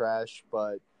he was trash,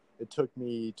 but it took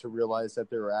me to realize that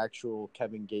there were actual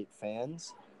Kevin Gates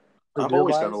fans. To I've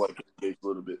always realize- kind of liked Gates a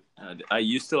little bit. I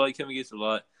used to like Kevin Gates a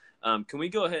lot. Can we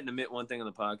go ahead and admit one thing on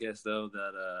the podcast, though,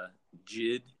 that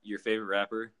Jid, your favorite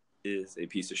rapper, is a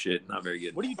piece of shit. Not very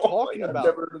good. What are you talking I've about?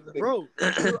 never heard of the name. Bro,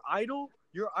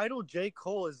 your idol J.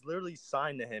 Cole is literally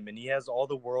signed to him, and he has all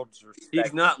the world's respect.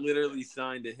 He's not literally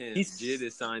signed to him. He's- Jid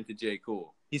is signed to J.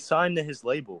 Cole. He's signed to his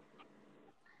label.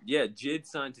 Yeah, Jid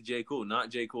signed to J. Cole, not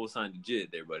J. Cole signed to Jid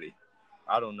there, buddy.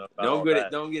 I don't know about all that.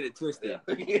 Don't get it twisted.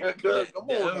 Yeah, cuz, come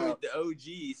on now. The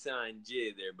OG signed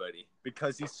Jid there, buddy.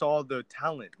 Because he saw the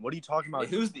talent. What are you talking about?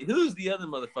 Hey, who's the other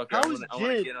motherfucker? How I is wanna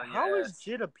Jid? get on your How ass. is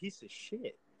Jid a piece of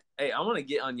shit? Hey, I want to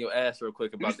get on your ass real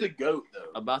quick Who's about the GOAT,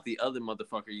 though? about the other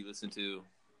motherfucker you listen to.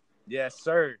 Yes,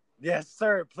 sir. Yes,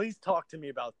 sir. Please talk to me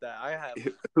about that. I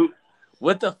have.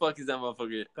 What the fuck is that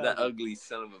motherfucker? That Felly. ugly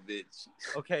son of a bitch.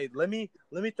 Okay, let me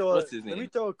throw What's his let me name?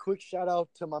 throw a quick shout out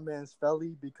to my man's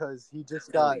Felly because he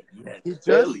just got Yeah. he just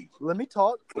Felly? let me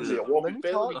talk. Was he a Let walking me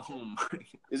felony? talk. Oh my.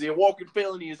 Is he a walking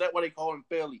felony? Is that why they call him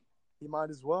felony? He might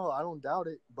as well. I don't doubt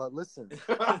it. But listen,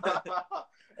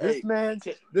 Hey, this man's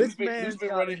who's been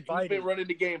got invited. running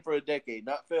the game for a decade?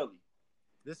 Not Felly.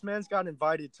 This man's got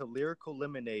invited to Lyrical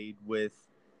Lemonade with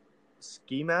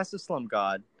Ski Master Slum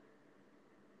God.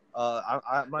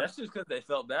 That's just because they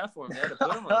felt bad for him. They had to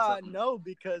put him on something. No,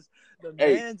 because the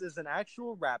Hey. man's is an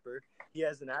actual rapper. He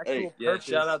has an actual Hey, Yeah, purpose.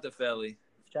 shout out to Felly.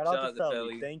 Shout shout out out to to Felly.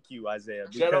 Felly. Thank you, Isaiah.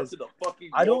 Shout out Because to the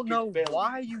fucking. I don't walking know felony.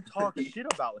 why you talk shit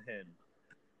about him.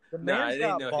 The Nah, man's it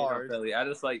ain't got no hate bars. on Felly.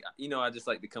 I just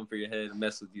like to come for your head and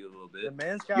mess with you a little The bit.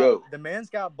 man's Yo.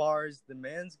 got bars. The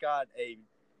man's got a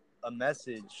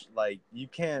message. Like you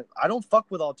can't. I don't fuck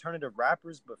with alternative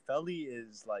rappers, but Felly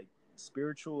is like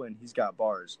spiritual and he's got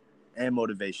bars and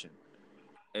motivation.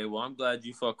 Hey, well, I'm glad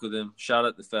you fuck with him. Shout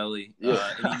out to Felly.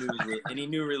 Yeah. Any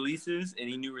new releases?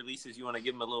 Any new releases? You want to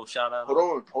give him a little shout out?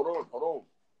 Hold on.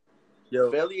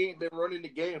 Yo, Felly ain't been running the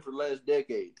game for the last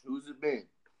decade. Who's it been?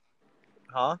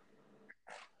 huh?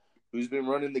 Who's been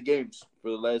running the games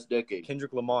for the last decade?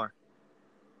 Kendrick Lamar.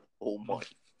 Oh my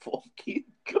fucking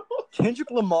god!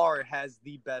 Kendrick Lamar has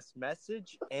the best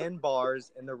message and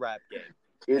bars in the rap game.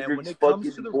 And when Kendrick's it comes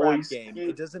to fucking the rap voice, game, dude.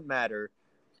 it doesn't matter.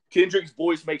 Kendrick's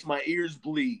voice makes my ears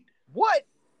bleed. What?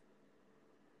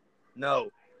 No,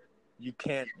 you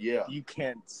can't. Yeah, You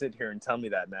can't sit here and tell me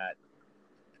that, Matt.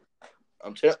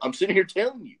 I'm sitting here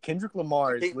telling you. Kendrick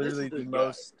Lamar is Hey, literally listen to the this guy.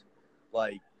 most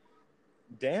like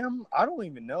Damn, I don't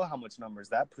even know how much numbers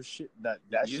that You shit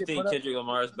think put up. Kendrick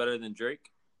Lamar is better than Drake?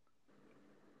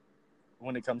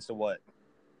 When it comes to what?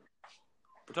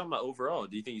 We're talking about overall.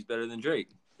 Do you think he's better than Drake?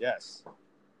 Yes.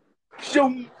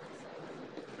 Shoot.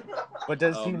 But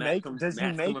does he Matt's make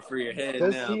coming for your head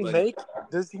does now, he buddy. make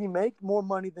does he make more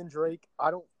money than Drake?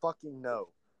 I don't fucking know.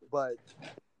 But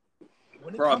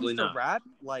when it Probably comes not. to rap,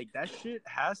 like that shit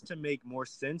has to make more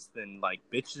sense than like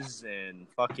bitches and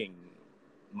fucking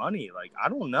money. Like I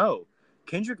don't know.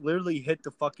 Kendrick literally hit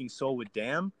the fucking soul with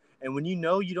Damn, and when you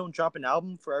know you don't drop an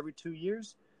album for every 2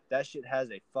 years, that shit has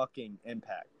a fucking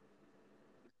impact.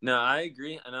 No, I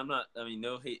agree, and I'm not. I mean,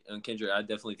 no hate on Kendrick. I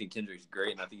definitely think Kendrick's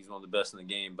great, and I think he's one of the best in the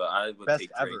game. But I would Best take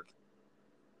Drake. ever.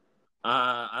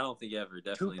 I don't think ever.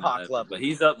 Definitely Tupac not ever. level. But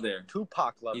he's up there.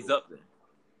 Tupac level. He's up there.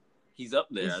 He's up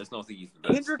there. I just don't think he's the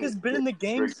best. Kendrick has been in the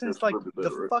game Drake since is like a little bit the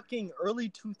better, right? fucking early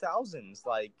 2000s.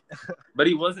 Like, But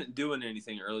he wasn't doing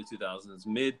anything early 2000s.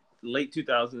 Late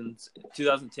 2000s,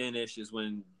 2010-ish is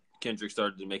when Kendrick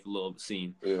started to make a little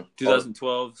scene. Yeah.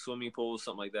 2012, swimming pools,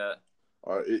 something like that.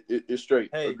 All right, it's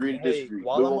straight. hey, Agree to hey, disagree.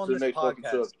 while Move I'm on on to the this next fucking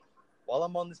podcast, subject.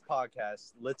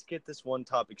 let's get this one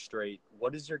topic straight.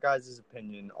 What is your guys'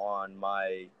 opinion on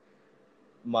my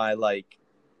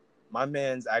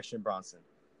man's Action Bronson?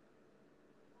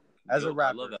 As a Dope.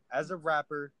 I love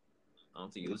rapper, I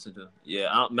don't think you listen to him.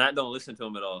 Yeah, Matt don't listen to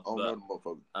him at all. Oh, But no,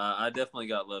 motherfucker. I definitely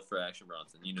got love for Action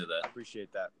Bronson. You know that. appreciate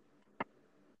that.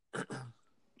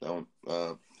 No,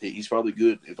 he's probably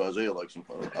good if Isaiah likes him.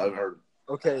 I haven't heard him.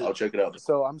 Okay, I'll check it out.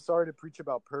 so I'm sorry to preach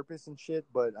about purpose and shit,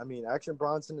 but I mean, Action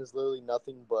Bronson is literally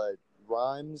nothing but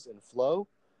rhymes and flow.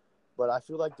 But I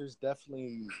feel like there's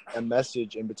definitely a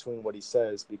message in between what he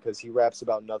says because he raps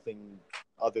about nothing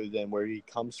other than where he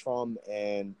comes from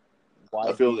and why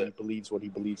I feel he that. believes what he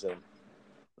believes in.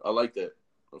 I like that.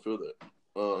 I feel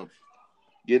that.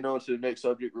 Getting on to the next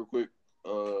subject real quick.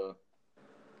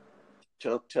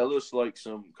 Tell us like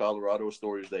some Colorado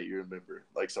stories that you remember,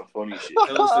 like some funny shit.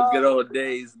 Tell us some good old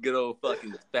days, good old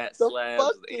fucking fat The slabs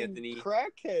with fucking Anthony.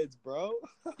 crackheads, bro.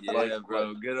 Yeah,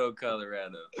 bro. Good old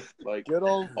Colorado. Like Good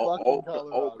old fucking all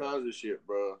Colorado. kinds of shit,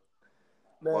 bro.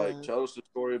 Man. Like tell us the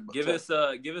story. Give us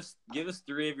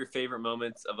 3 of your favorite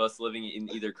moments of us living in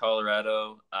either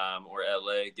Colorado or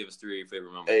LA. Give us 3 of your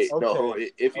favorite moments. Hey, Okay. no,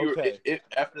 if you Okay. if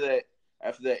after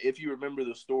that, if you remember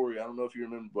the story, I don't know if you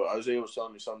remember, but Isaiah was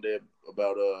telling me someday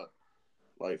about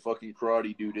like fucking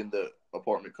karate dude in the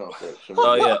apartment complex.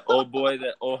 Oh yeah, old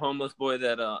homeless boy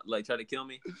that like tried to kill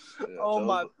me. Yeah, Oh tell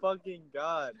my us- fucking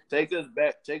god. Take us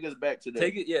back to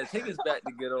that. Take us back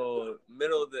to good old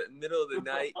middle of the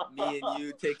night. Me and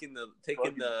you taking the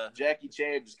Jackie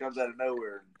Chan just comes out of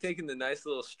nowhere. taking the nice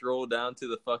little stroll down to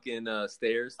the fucking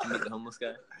stairs to meet the homeless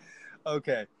guy.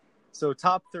 Okay. So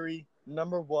top 3,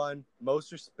 number 1,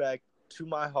 most respect to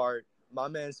my heart, my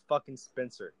man's fucking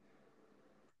Spencer.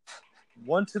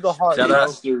 One to the heart. Shout bro.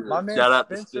 out- My man shout out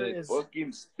to Spencer Spence. is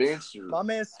Fucking Spencer. my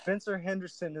man Spencer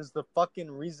Henderson is the fucking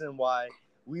reason why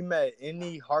we met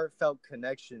any heartfelt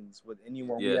connections with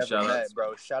anyone we Yeah, ever shout out met, to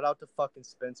bro. Shout out to fucking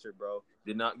Spencer, bro.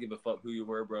 Did not give a fuck who you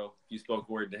were, bro. If you spoke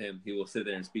a word to him, he will sit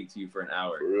there and speak to you for an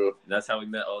hour. For real. That's how we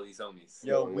met all these homies.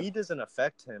 Yo, Yeah. weed doesn't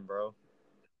affect him, bro.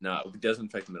 No, it doesn't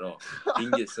affect him at all. He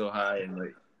can get so high and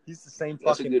like, He's the same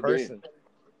That's a fucking good person.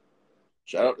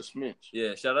 Shout out to Spence.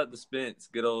 yeah. Shout out to Spence,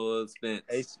 good old Spence.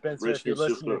 Hey Spencer, Rich if you're kid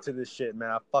listening sister. to this shit, man,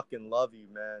 I fucking love you,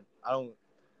 man.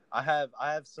 I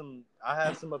have some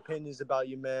opinions about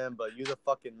you, man, but you're the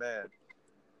fucking man.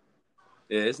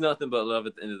 Yeah, it's nothing but love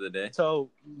at the end of the day. So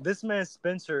this man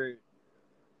Spencer,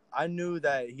 I knew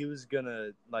that he was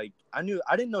gonna like. I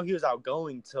didn't know he was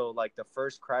outgoing till like the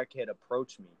first crackhead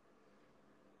approached me.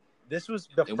 This was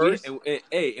the And first.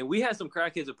 we had some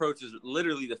crackheads approaches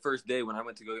literally the first day when I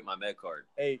went to go get my med card.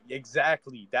 Hey,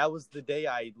 exactly. That was the day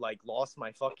I like lost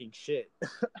my fucking shit.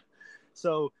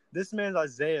 So this man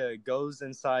Isaiah goes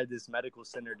inside this medical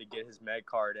center to get his med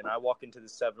card, and I walk into the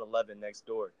 7-Eleven next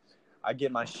door. I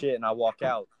get my shit and I walk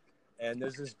out, and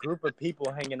there's this group of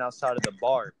people hanging outside of the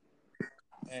bar,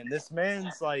 and this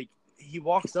man's like, he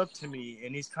walks up to me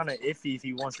and he's kind of iffy if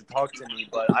he wants to talk to me,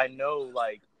 but I know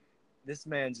like this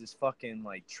man's just fucking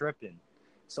like tripping.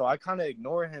 So I kind of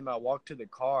ignore him. I walk to the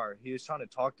car. He was trying to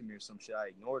talk to me or some shit. I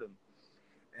ignored him.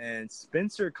 And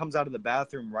Spencer comes out of the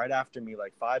bathroom right after me,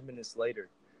 like 5 minutes later.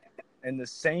 And the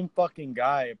same fucking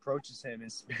guy approaches him,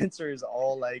 and Spencer is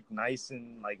all like nice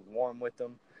and like warm with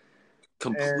him.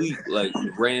 Complete like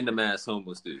random ass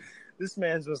homeless dude. This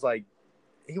man's was like,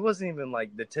 he wasn't even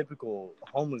like the typical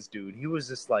homeless dude. He was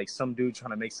just like some dude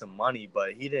trying to make some money,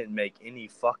 but he didn't make any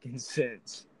fucking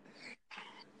sense.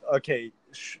 Okay,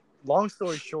 long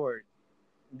story short,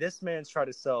 this man's tried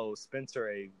to sell Spencer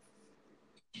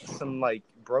some like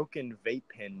broken vape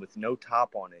pen with no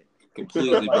top on it.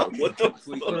 Completely broken. What the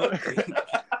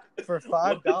fuck? For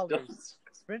 $5.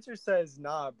 Spencer says,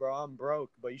 "Nah, bro, I'm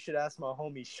broke, but you should ask my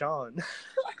homie Sean."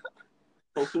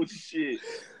 Holy shit!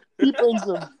 He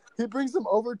brings him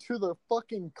over to the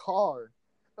fucking car,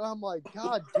 and I'm like,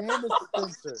 God damn it,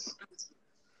 Spencer.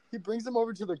 He brings him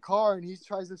over to the car and he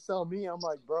tries to sell me. I'm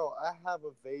like, bro, I have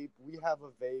a vape. We have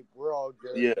a vape. We're all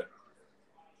good. Yeah.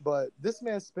 But this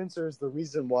man Spencer is the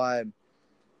reason why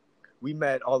we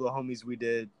met all the homies we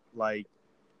did. Like,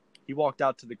 he walked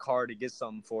out to the car to get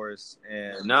something for us,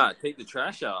 and take the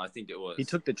trash out. I think it was. he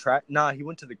took the trash. Nah, he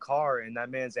went to the car, and that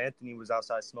man's Anthony was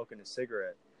outside smoking a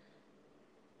cigarette.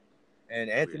 And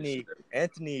Anthony,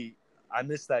 I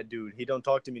miss that dude. He don't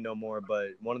talk to me no more, but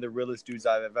one of the realest dudes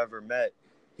I've ever met.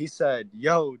 He said,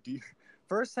 "Yo,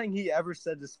 first thing he ever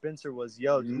said to Spencer was,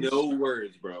 "Yo, no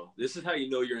words, bro. This is how you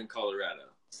know you're in Colorado."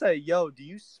 Say, "Yo, do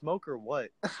you smoke or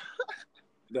what?"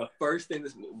 The first thing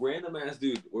this random ass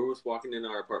dude, we was walking in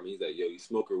our apartment. He's like, "Yo, you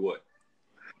smoke or what?"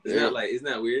 Isn't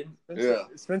that weird?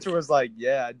 Spencer was like,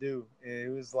 "Yeah, I do," and he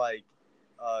was like,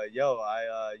 "Yo,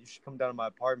 you should come down to my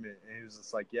apartment." And he was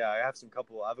just like, "Yeah, I have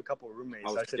a couple of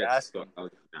roommates. I should ask him."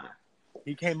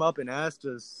 He came up and asked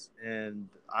us, and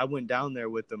I went down there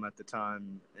with him at the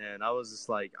time, and I was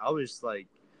like,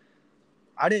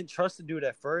 I didn't trust the dude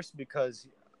at first because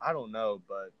I don't know,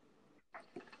 but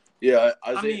yeah,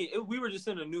 we were just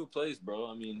in a new place, bro.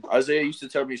 I mean, Isaiah used to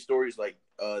tell me stories like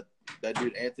that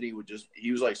dude Anthony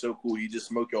he was like so cool. He just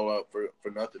smoke y'all out for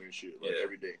nothing and shit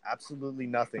every day. Absolutely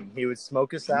nothing. He would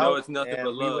smoke us out. No, it's nothing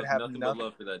but love. We would have nothing but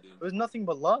love for that dude. It was nothing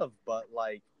but love, but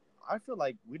like I feel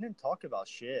like we didn't talk about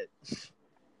shit.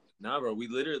 Nah, bro, we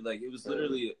literally it was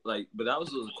literally but that was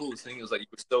the coolest thing. It was like you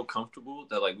were so comfortable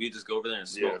that we just go over there and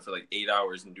smoke for 8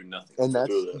 hours and do nothing. And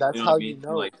that's how you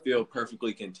know. And, feel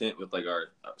perfectly content with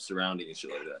our surrounding and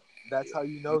shit like that. That's how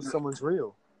you know someone's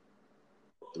real.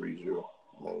 3-0.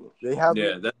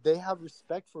 They have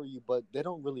respect for you, but they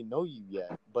don't really know you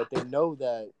yet. But they know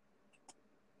that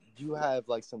you have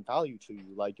some value to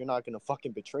you. Like you're not gonna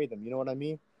fucking betray them. You know what I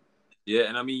mean? Yeah,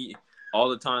 and I mean all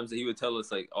the times that he would tell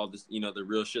us all this, the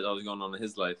real shit that was going on in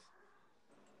his life.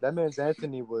 That man's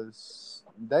Anthony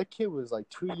that kid was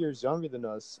 2 years younger than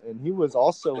us, and he was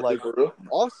also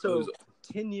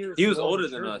 10 years. He was older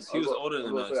than us. He was older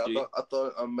than us.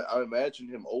 I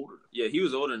imagined him older. Yeah, he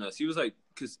was older than us. He was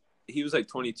because he was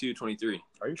 22, 23.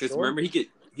 Are you sure? Because remember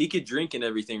he could drink and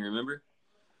everything. Remember?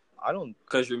 I don't.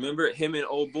 Because remember him and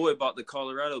old boy bought the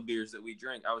Colorado beers that we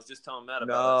drank. I was just telling Matt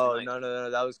about it. No.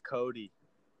 That was Cody.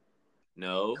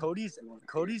 No. Cody's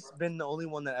been the only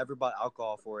one that ever bought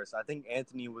alcohol for us. I think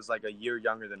Anthony was a year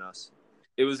younger than us.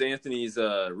 It was Anthony's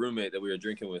roommate that we were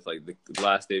drinking with the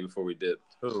last day before we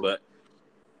dipped. Who? But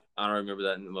I don't remember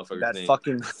that motherfucker's name. That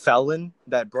fucking felon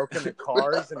that broke into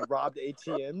cars and robbed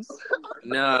ATMs.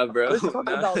 Nah, bro. Let's talk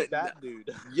about that dude.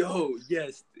 Yo,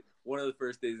 yes. One of the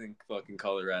first days in fucking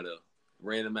Colorado.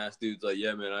 Random ass dude's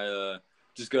yeah, man, I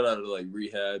just got out of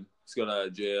rehab. Just got out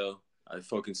of jail. I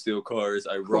fucking steal cars.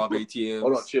 I rob ATMs.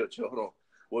 Hold on, chill. Hold on.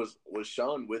 Was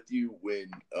Sean with you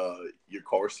when your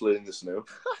car slid in the snow?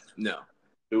 No.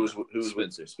 Who was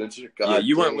Spencer? Spencer. God, yeah,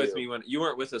 you weren't with me when you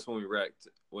weren't with us when we wrecked.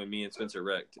 When me and Spencer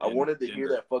wrecked. I wanted to hear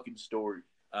that fucking story.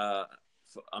 I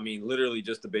mean, literally,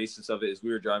 just the basis of it is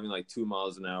we were driving 2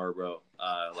 miles an hour, bro.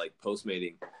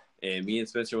 Postmating, and me and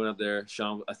Spencer went up there.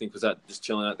 Sean, I think, was just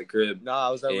chilling at the crib. Nah,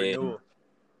 I was at Renewal.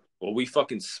 Well, we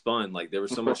fucking spun. There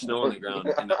was so much snow on the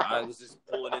ground, and I was just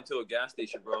pulling into a gas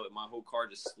station, bro, and my whole car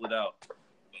just slid out.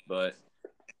 But,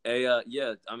 hey,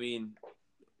 yeah, I mean,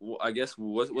 I guess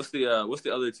what's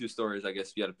the other two stories? I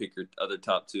guess you got to pick your other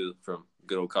top two from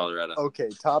good old Colorado. Okay,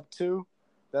 top two,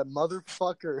 that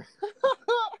motherfucker.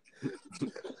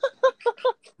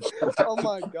 Oh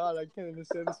my god, I can't even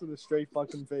say this with a straight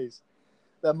fucking face.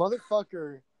 That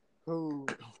motherfucker who,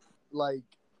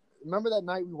 remember that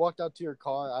night we walked out to your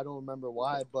car? I don't remember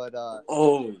why, but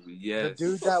oh yes, the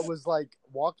dude that was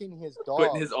walking his dog,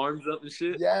 putting his arms up and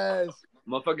shit. Yes,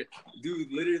 motherfucker,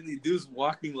 dude's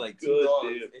walking two dogs,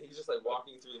 and he's just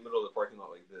walking through the middle of the parking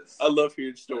lot like this. I love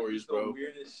hearing stories, bro. The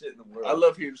weirdest shit in the world. I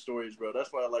love hearing stories, bro.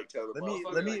 That's why I like telling them.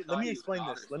 Let me explain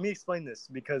this. Let me explain this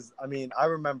because I mean I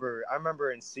remember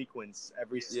in sequence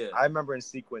every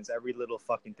little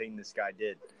fucking thing this guy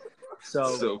did.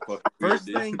 So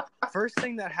fucking first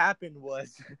thing that happened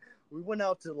was we went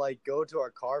out to go to our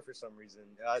car for some reason.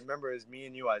 I remember it was me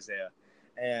and you, Isaiah,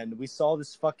 and we saw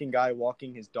this fucking guy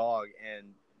walking his dog, and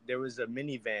there was a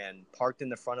minivan parked in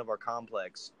the front of our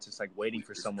complex, just waiting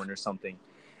for someone or something.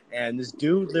 And this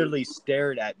dude literally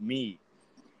stared at me.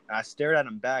 And I stared at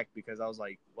him back because I was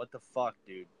like, "What the fuck,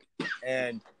 dude?"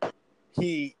 And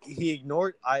he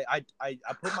ignored. I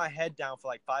put my head down for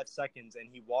like 5 seconds, and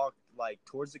he walked like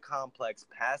towards the complex,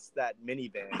 past that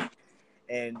minivan.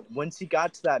 And once he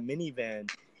got to that minivan,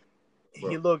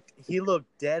 he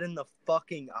looked dead in the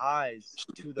fucking eyes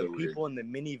to the people in the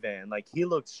minivan. Like he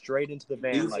looked straight into the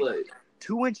van, like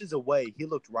 2 inches away. He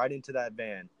looked right into that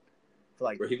van.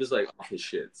 Like, where he was like off his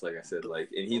shits, like I said, like,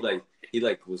 and he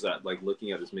was at like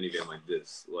looking at his minivan like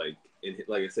this, like, and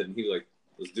like I said, and he like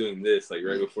was doing this like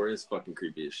right before. It's fucking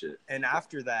creepy as shit. And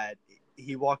after that,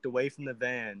 he walked away from the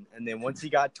van, and then once he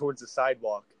got towards the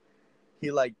sidewalk,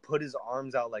 he like put his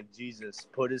arms out like Jesus,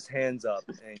 put his hands up,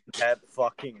 and kept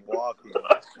fucking walking.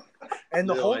 And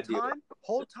the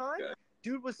whole time,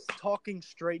 dude was talking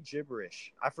straight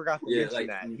gibberish. I forgot to mention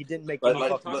that. He didn't make any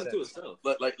fucking sense.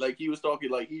 Like he was talking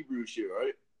like Hebrew shit,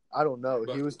 right? I don't know.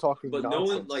 He was talking but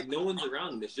nonsense. no one's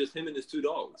around him. It's just him and his 2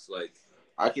 dogs. Like,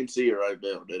 I can see it right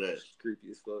now. That ass creepy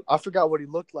as fuck. I forgot what he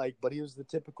looked like, but he was the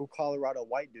typical Colorado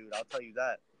white dude. I'll tell you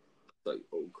that. Like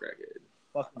old crackhead.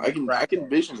 I can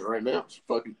vision it right now. It's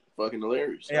fucking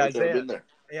hilarious. Hey,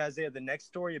 Isaiah, the next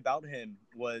story about him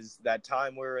was that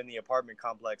time we were in the apartment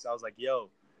complex. I was like, yo,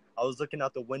 I was looking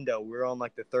out the window. We were on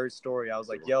like the 3rd story. I was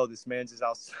like, yo, this man's just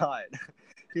outside.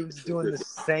 He was doing the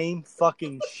same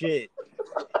fucking shit.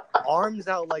 Arms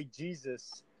out like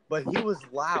Jesus, but he was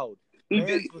loud. He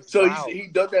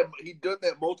done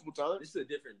that multiple times. This is a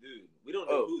different dude. We don't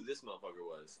know who this motherfucker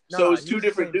was. So it's 2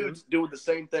 different dudes doing the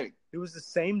same thing. It was the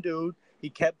same dude. He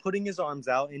kept putting his arms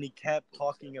out, and he kept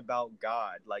talking about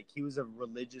God. Like, he was a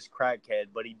religious crackhead,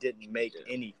 but he didn't make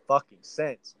any fucking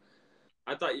sense.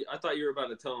 I thought you were about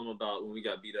to tell him about when we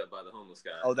got beat up by the homeless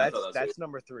guy. Oh, that's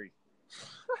number 3.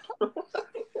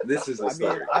 This is the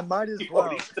story. I might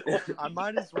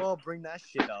as well bring that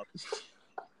shit up.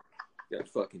 Got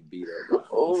fucking beat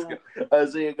up.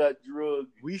 Isaiah got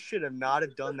drugged. We should have not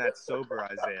have done that sober,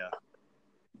 Isaiah.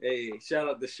 Hey, shout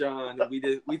out to Sean. We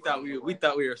thought we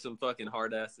were some fucking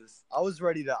hard asses. I was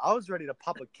ready to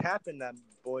pop a cap in that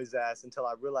boy's ass until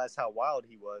I realized how wild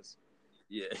he was.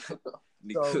 Yeah.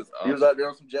 He was out there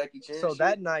on some Jackie Chan. So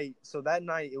that night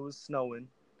it was snowing.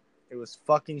 It was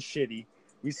fucking shitty.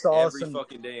 We saw every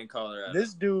fucking day in Colorado.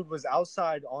 This dude was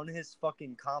outside on his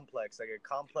fucking complex, like a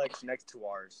complex next to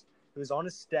ours. He was on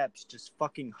his steps just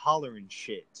fucking hollering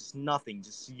shit. Just nothing.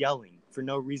 Just yelling for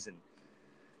no reason.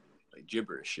 Like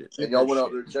gibberish shit. And y'all went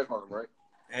out there to check on him, right?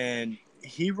 And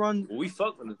we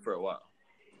fucked with him for a while.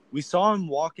 We saw him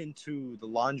walk into the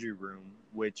laundry room,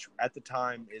 which at the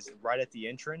time is right at the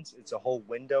entrance. It's a whole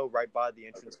window right by the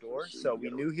entrance door. So we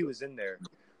knew he was in there.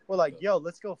 We're like, yo,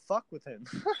 let's go fuck with him.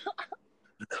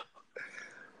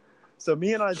 So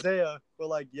me and Isaiah were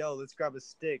like, yo, let's grab a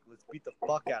stick. Let's beat the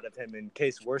fuck out of him in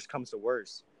case worse comes to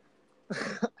worse.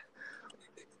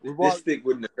 This stick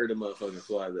wouldn't have hurt a motherfucking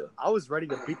fly, though. I was ready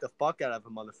to beat the fuck out of a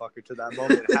motherfucker till that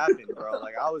moment happened, bro.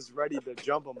 Like, I was ready to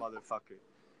jump a motherfucker.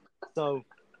 So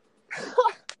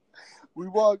we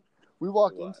walk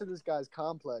into this guy's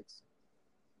complex,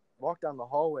 walk down the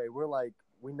hallway. We're like,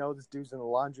 we know this dude's in the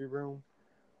laundry room.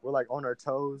 We're like on our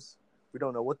toes. We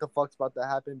don't know what the fuck's about to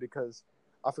happen because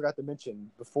I forgot to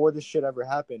mention, before this shit ever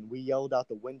happened, we yelled out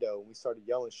the window and we started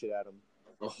yelling shit at him.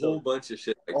 A whole bunch of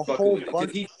shit.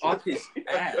 Like, he's off his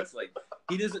ass. Like,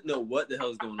 he doesn't know what the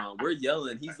hell's going on. We're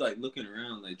yelling. He's like looking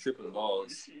around, like tripping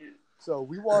balls. So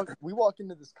we walk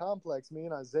into this complex, me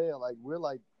and Isaiah, like we're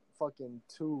like fucking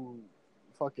 2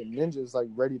 fucking ninjas, like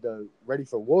ready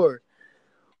for war.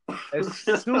 As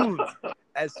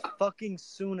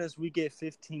soon as we get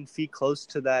 15 feet close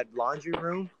to that laundry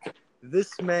room,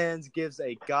 this man gives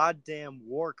a goddamn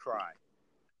war cry.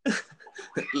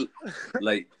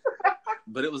 Like,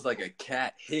 but it was like a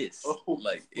cat hiss.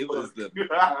 Like, it was the...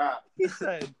 He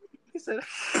said,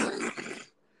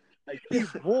 like, he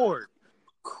roared.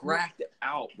 Cracked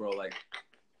out, bro. Like,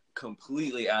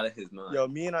 completely out of his mind. Yo,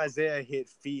 me and Isaiah hit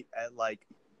feet at, like,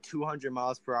 200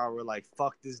 miles per hour. We're like,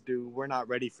 fuck this dude. We're not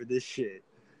ready for this shit.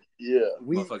 Yeah.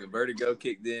 Motherfucking vertigo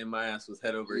kicked in. My ass was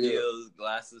head over heels.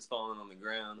 Glasses falling on the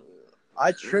ground.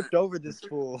 I tripped over this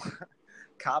fool.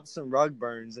 Copped some rug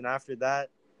burns. And after that,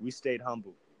 we stayed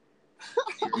humble.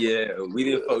 Yeah, we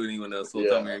didn't fuck with anyone else the whole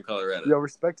time we were in Colorado. Yo,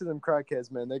 respect to them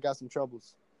crackheads, man. They got some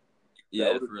troubles.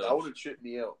 Yeah, for real. I would have tripped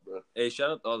me out, bro. Hey,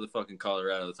 shout out to all the fucking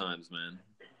Colorado times, man.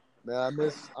 Man, I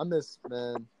miss,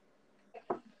 man.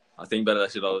 I think about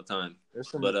that shit all the time. There's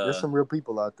some real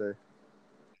people out there.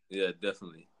 Yeah,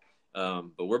 definitely.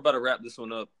 But we're about to wrap this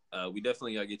one up. We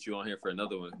definitely gotta get you on here for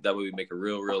another one. That way we make a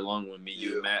real long one. Me,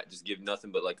 you, and Matt just give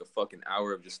nothing but like a fucking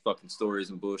hour of just fucking stories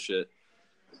and bullshit.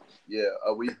 Yeah,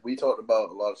 we talked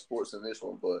about a lot of sports in this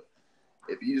one, but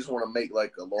if you just want to make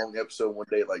like a long episode one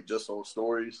day, like just on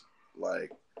stories,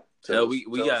 like Hell, we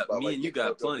got about, me like, and you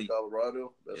got plenty.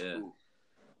 Colorado. That's cool.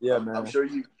 Yeah, man. I'm sure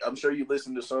you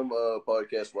listen to some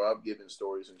podcasts where I'm giving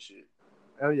stories and shit.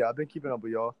 Oh yeah, I've been keeping up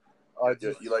with y'all.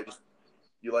 You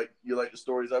like the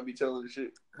stories I be telling and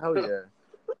shit. Hell yeah.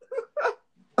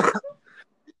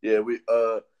 Yeah,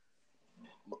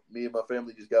 me and my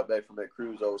family just got back from that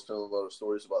cruise. I was telling a lot of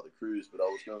stories about the cruise, but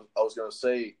I was gonna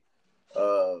say,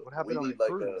 what happened on the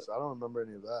cruise? I don't remember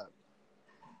any of that.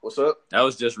 What's up? That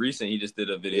was just recent. He just did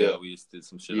a video. Yeah. We just did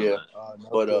some shit on that.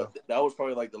 But that was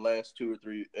probably like the last 2 or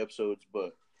 3 episodes.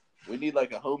 But we need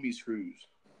like a homies cruise.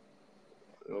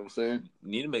 You know what I'm saying?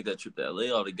 We need to make that trip to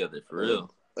LA all together for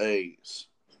real. Hey,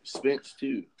 Spence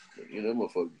too. You know,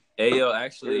 motherfucker. Hey, yo,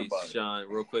 actually, Sean,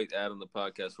 real quick to add on the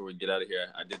podcast before we get out of here.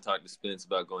 I did talk to Spence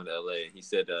about going to LA. He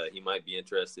said he might be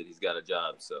interested. He's got a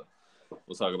job, so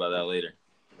we'll talk about that later.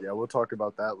 Yeah, we'll talk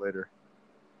about that later.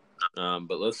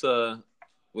 But let's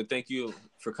well, thank you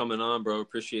for coming on, bro.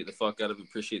 Appreciate the fuck out of it.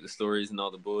 Appreciate the stories and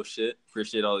all the bullshit.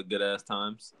 Appreciate all the good ass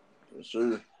times. Yes,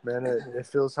 sir. Man, it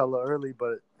feels hella early,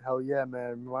 but hell yeah,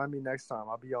 man. Remind me next time.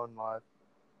 I'll be on live.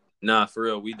 Nah, for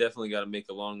real. We definitely got to make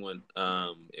a long one.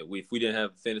 If we didn't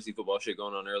have fantasy football shit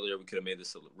going on earlier, we could have made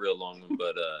this a real long one.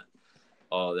 But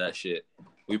all that shit.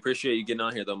 We appreciate you getting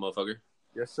on here, though, motherfucker.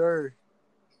 Yes, sir.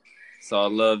 It's all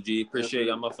love, G. Appreciate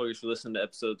y'all motherfuckers for listening to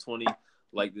episode 20.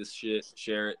 Like this shit,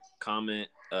 share it, comment,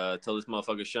 tell this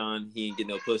motherfucker Sean he ain't get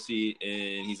no pussy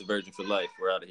and he's a virgin for life. We're out of here.